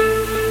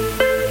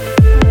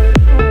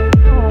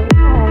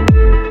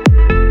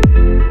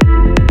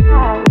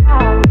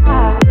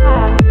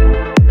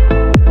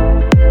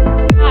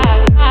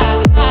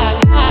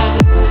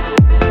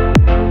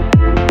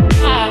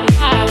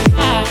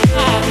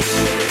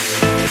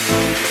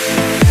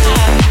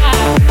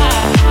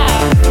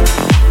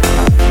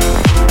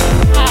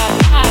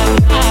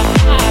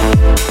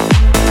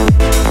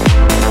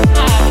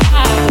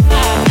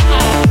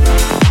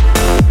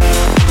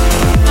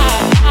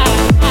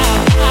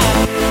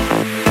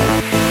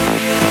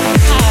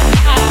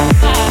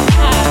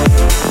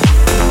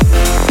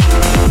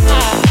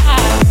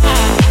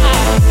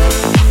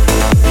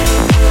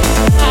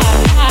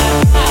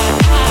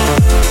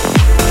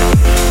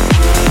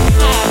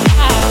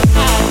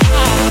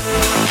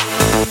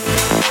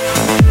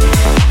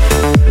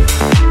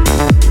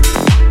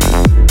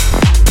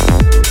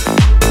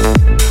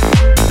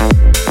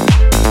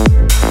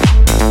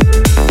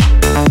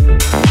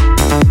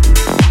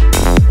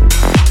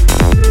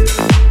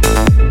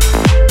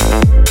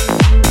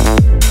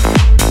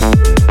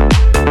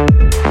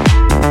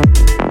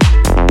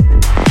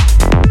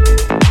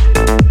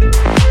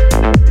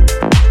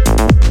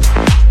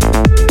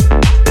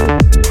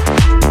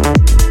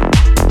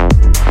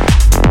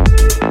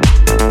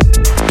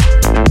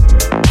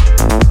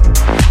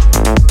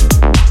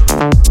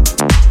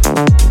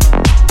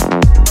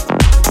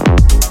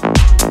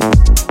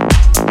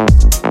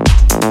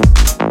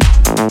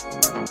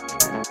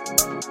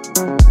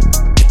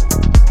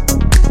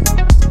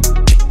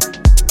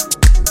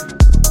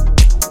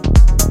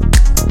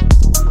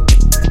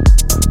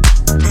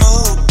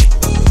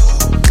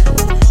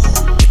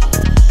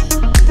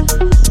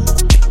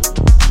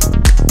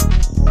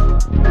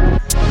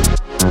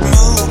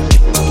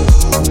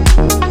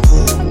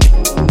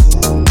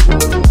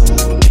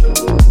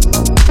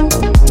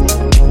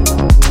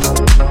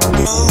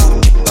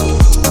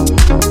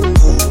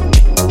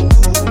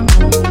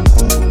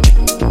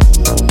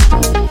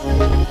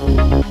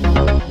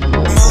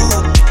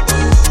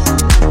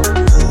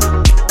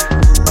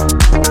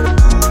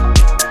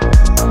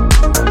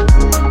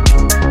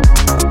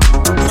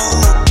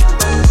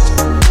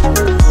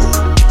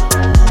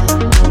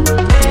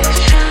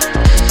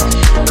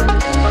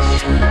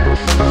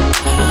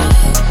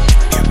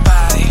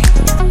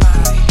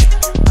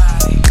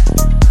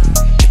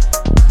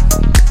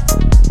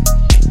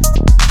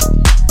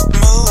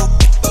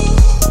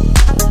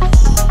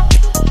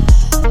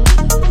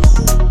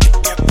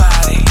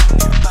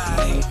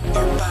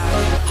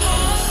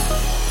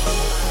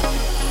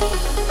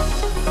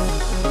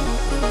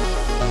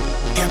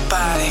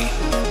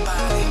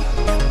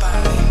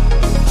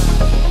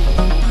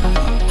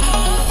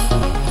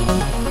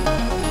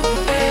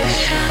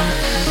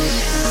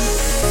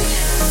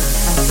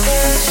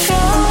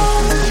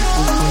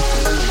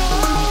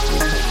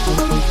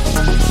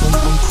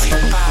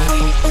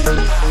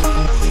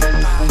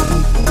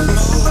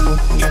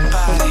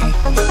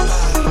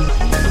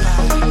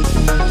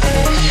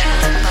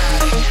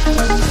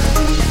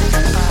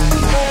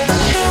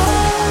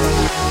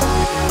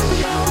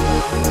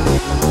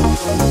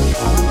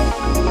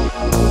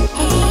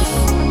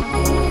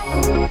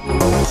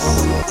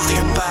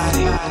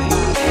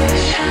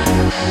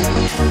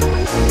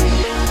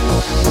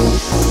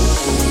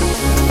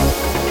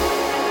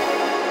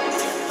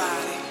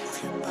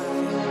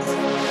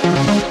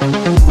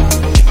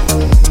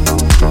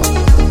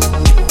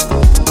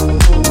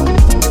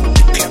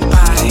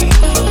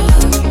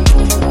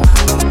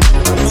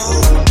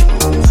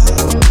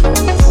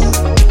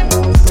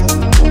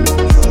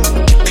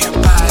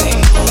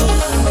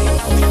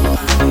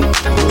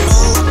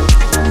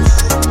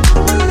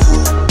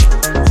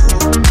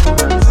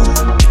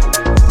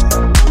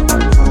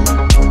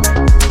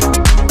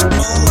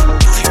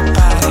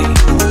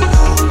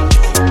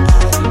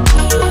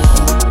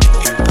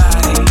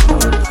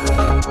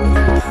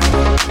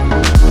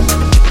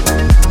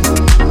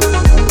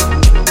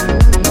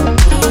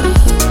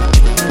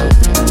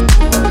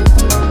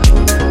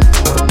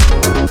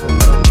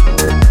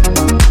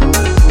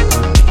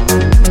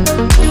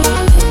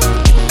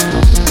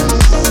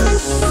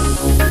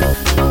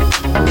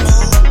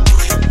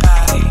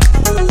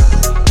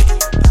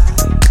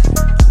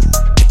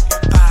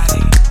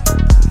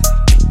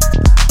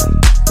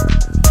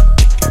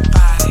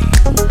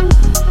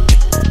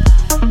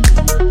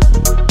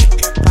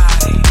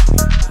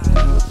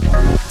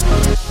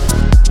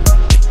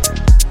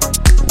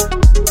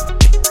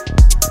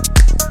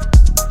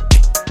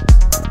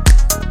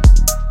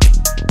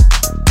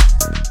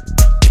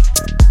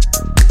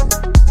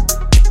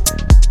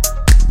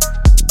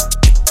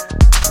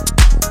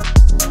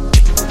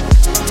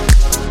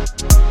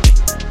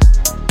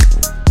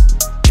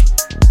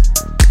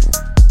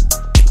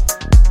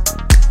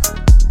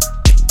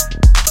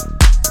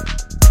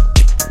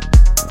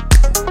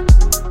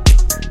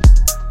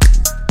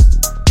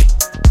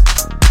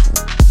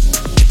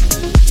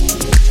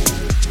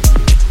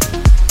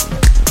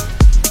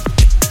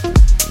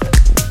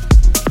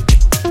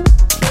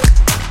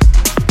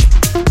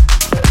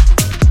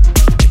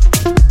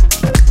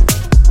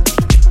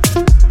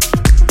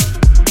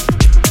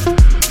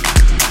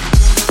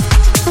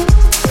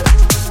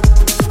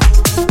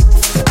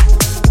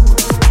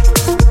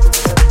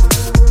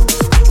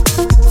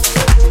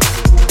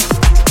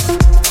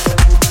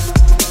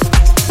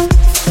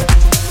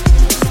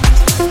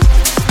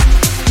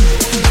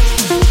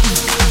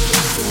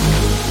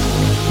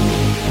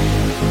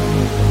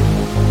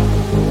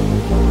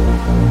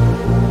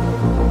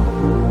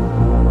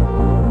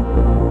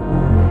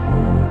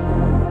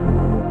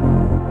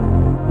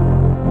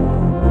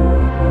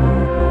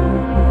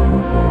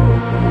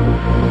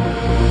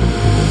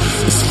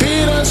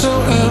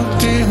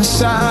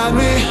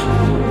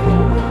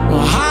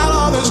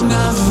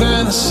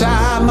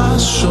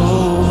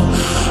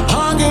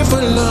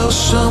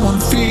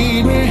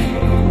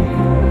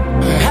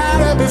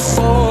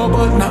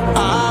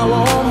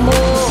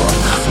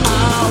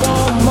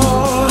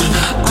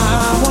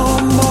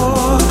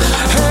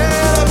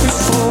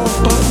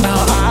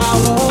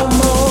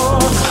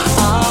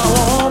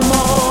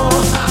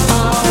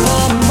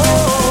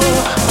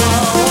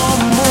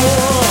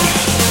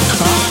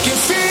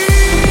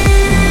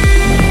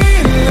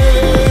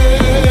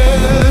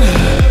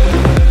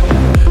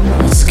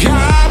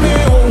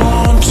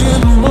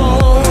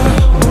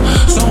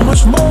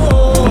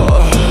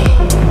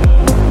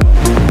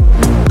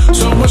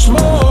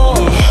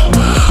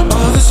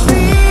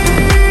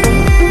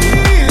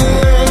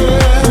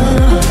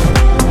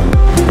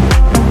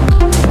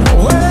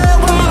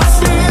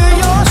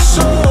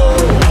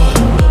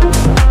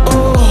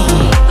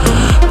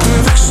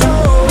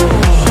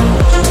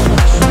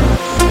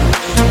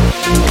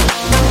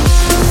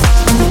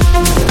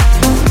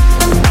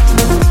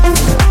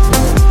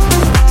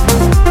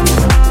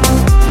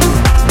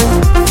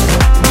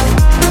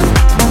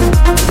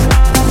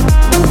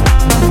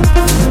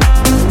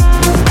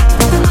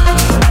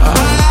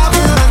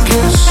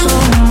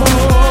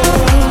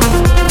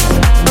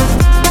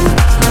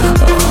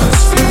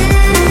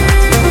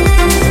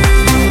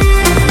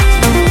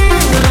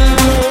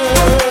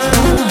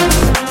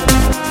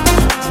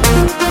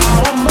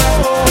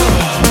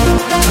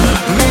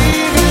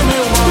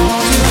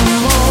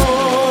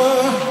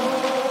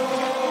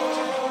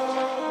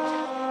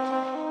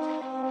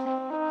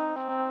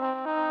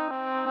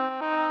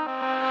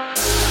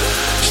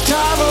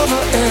 Time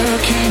over air,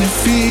 can you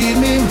feed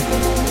me?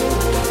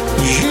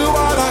 You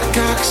are like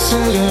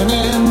oxygen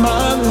in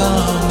my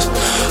lungs.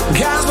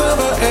 Gas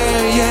over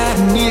air, yeah, I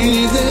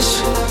need this.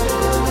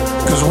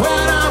 'Cause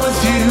when I'm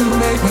with you,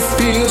 make me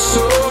feel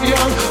so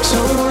young,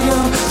 so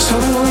young, so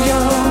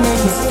young.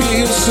 Make me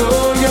feel so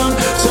young,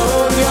 so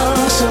young,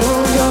 so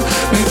young.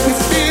 Make me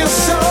feel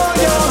so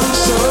young,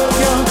 so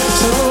young,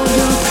 so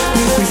young.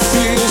 Make me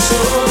feel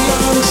so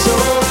young, so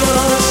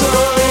young, so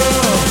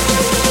young.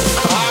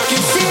 I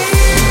can feel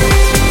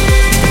it.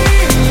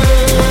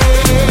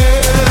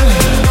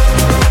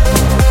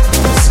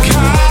 It's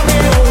got me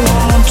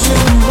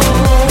wanting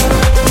more,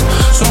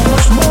 so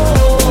much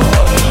more,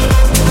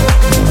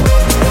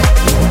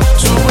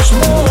 so much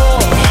more.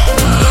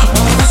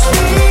 Of this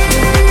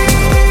feeling,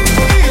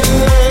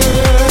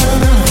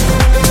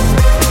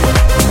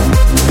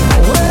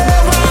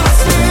 wherever I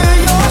feel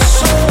your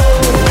soul,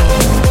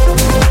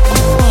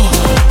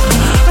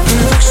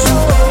 perfect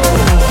soul.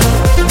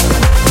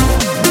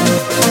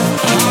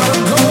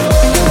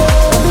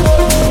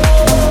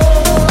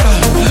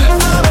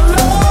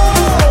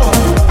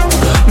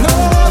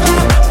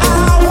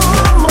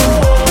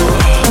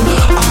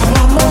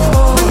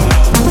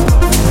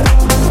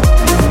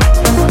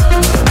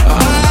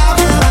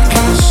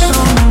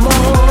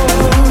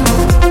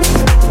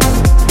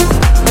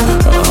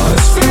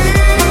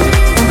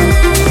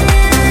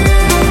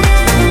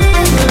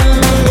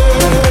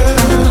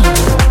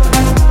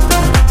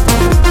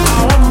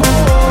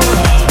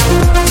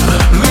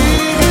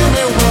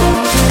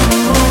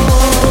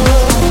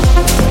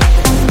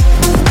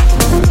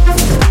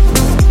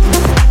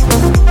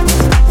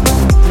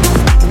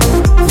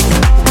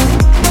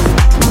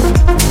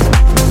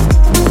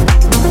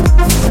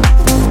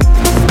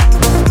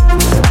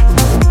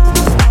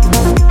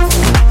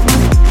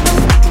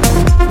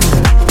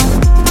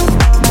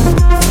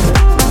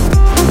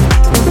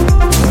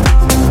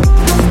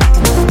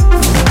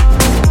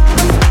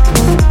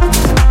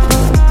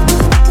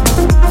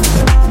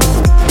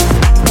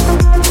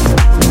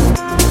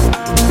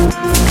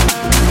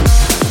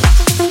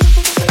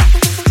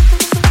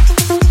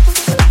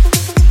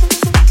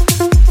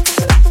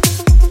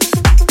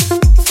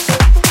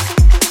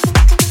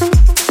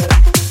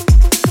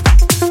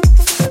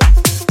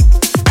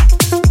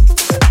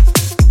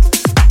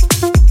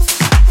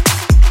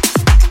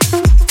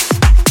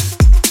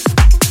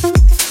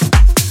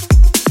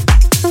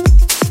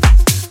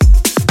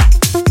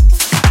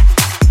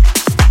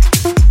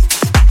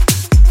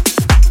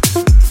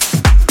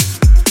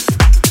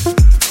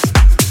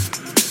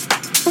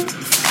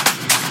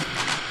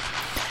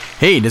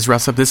 Hey, this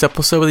wraps up this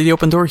episode of The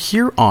Open Door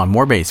here on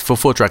More Bass. For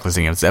full track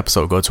listing of this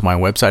episode, go to my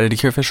website at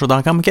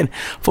thecureofficial.com. Again,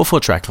 for full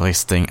track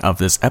listing of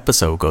this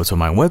episode, go to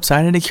my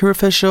website at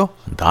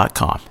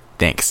thecureofficial.com.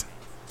 Thanks.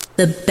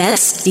 The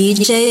best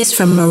DJs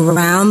from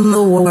around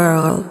the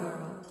world.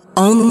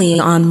 Only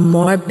on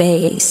More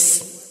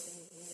Bass.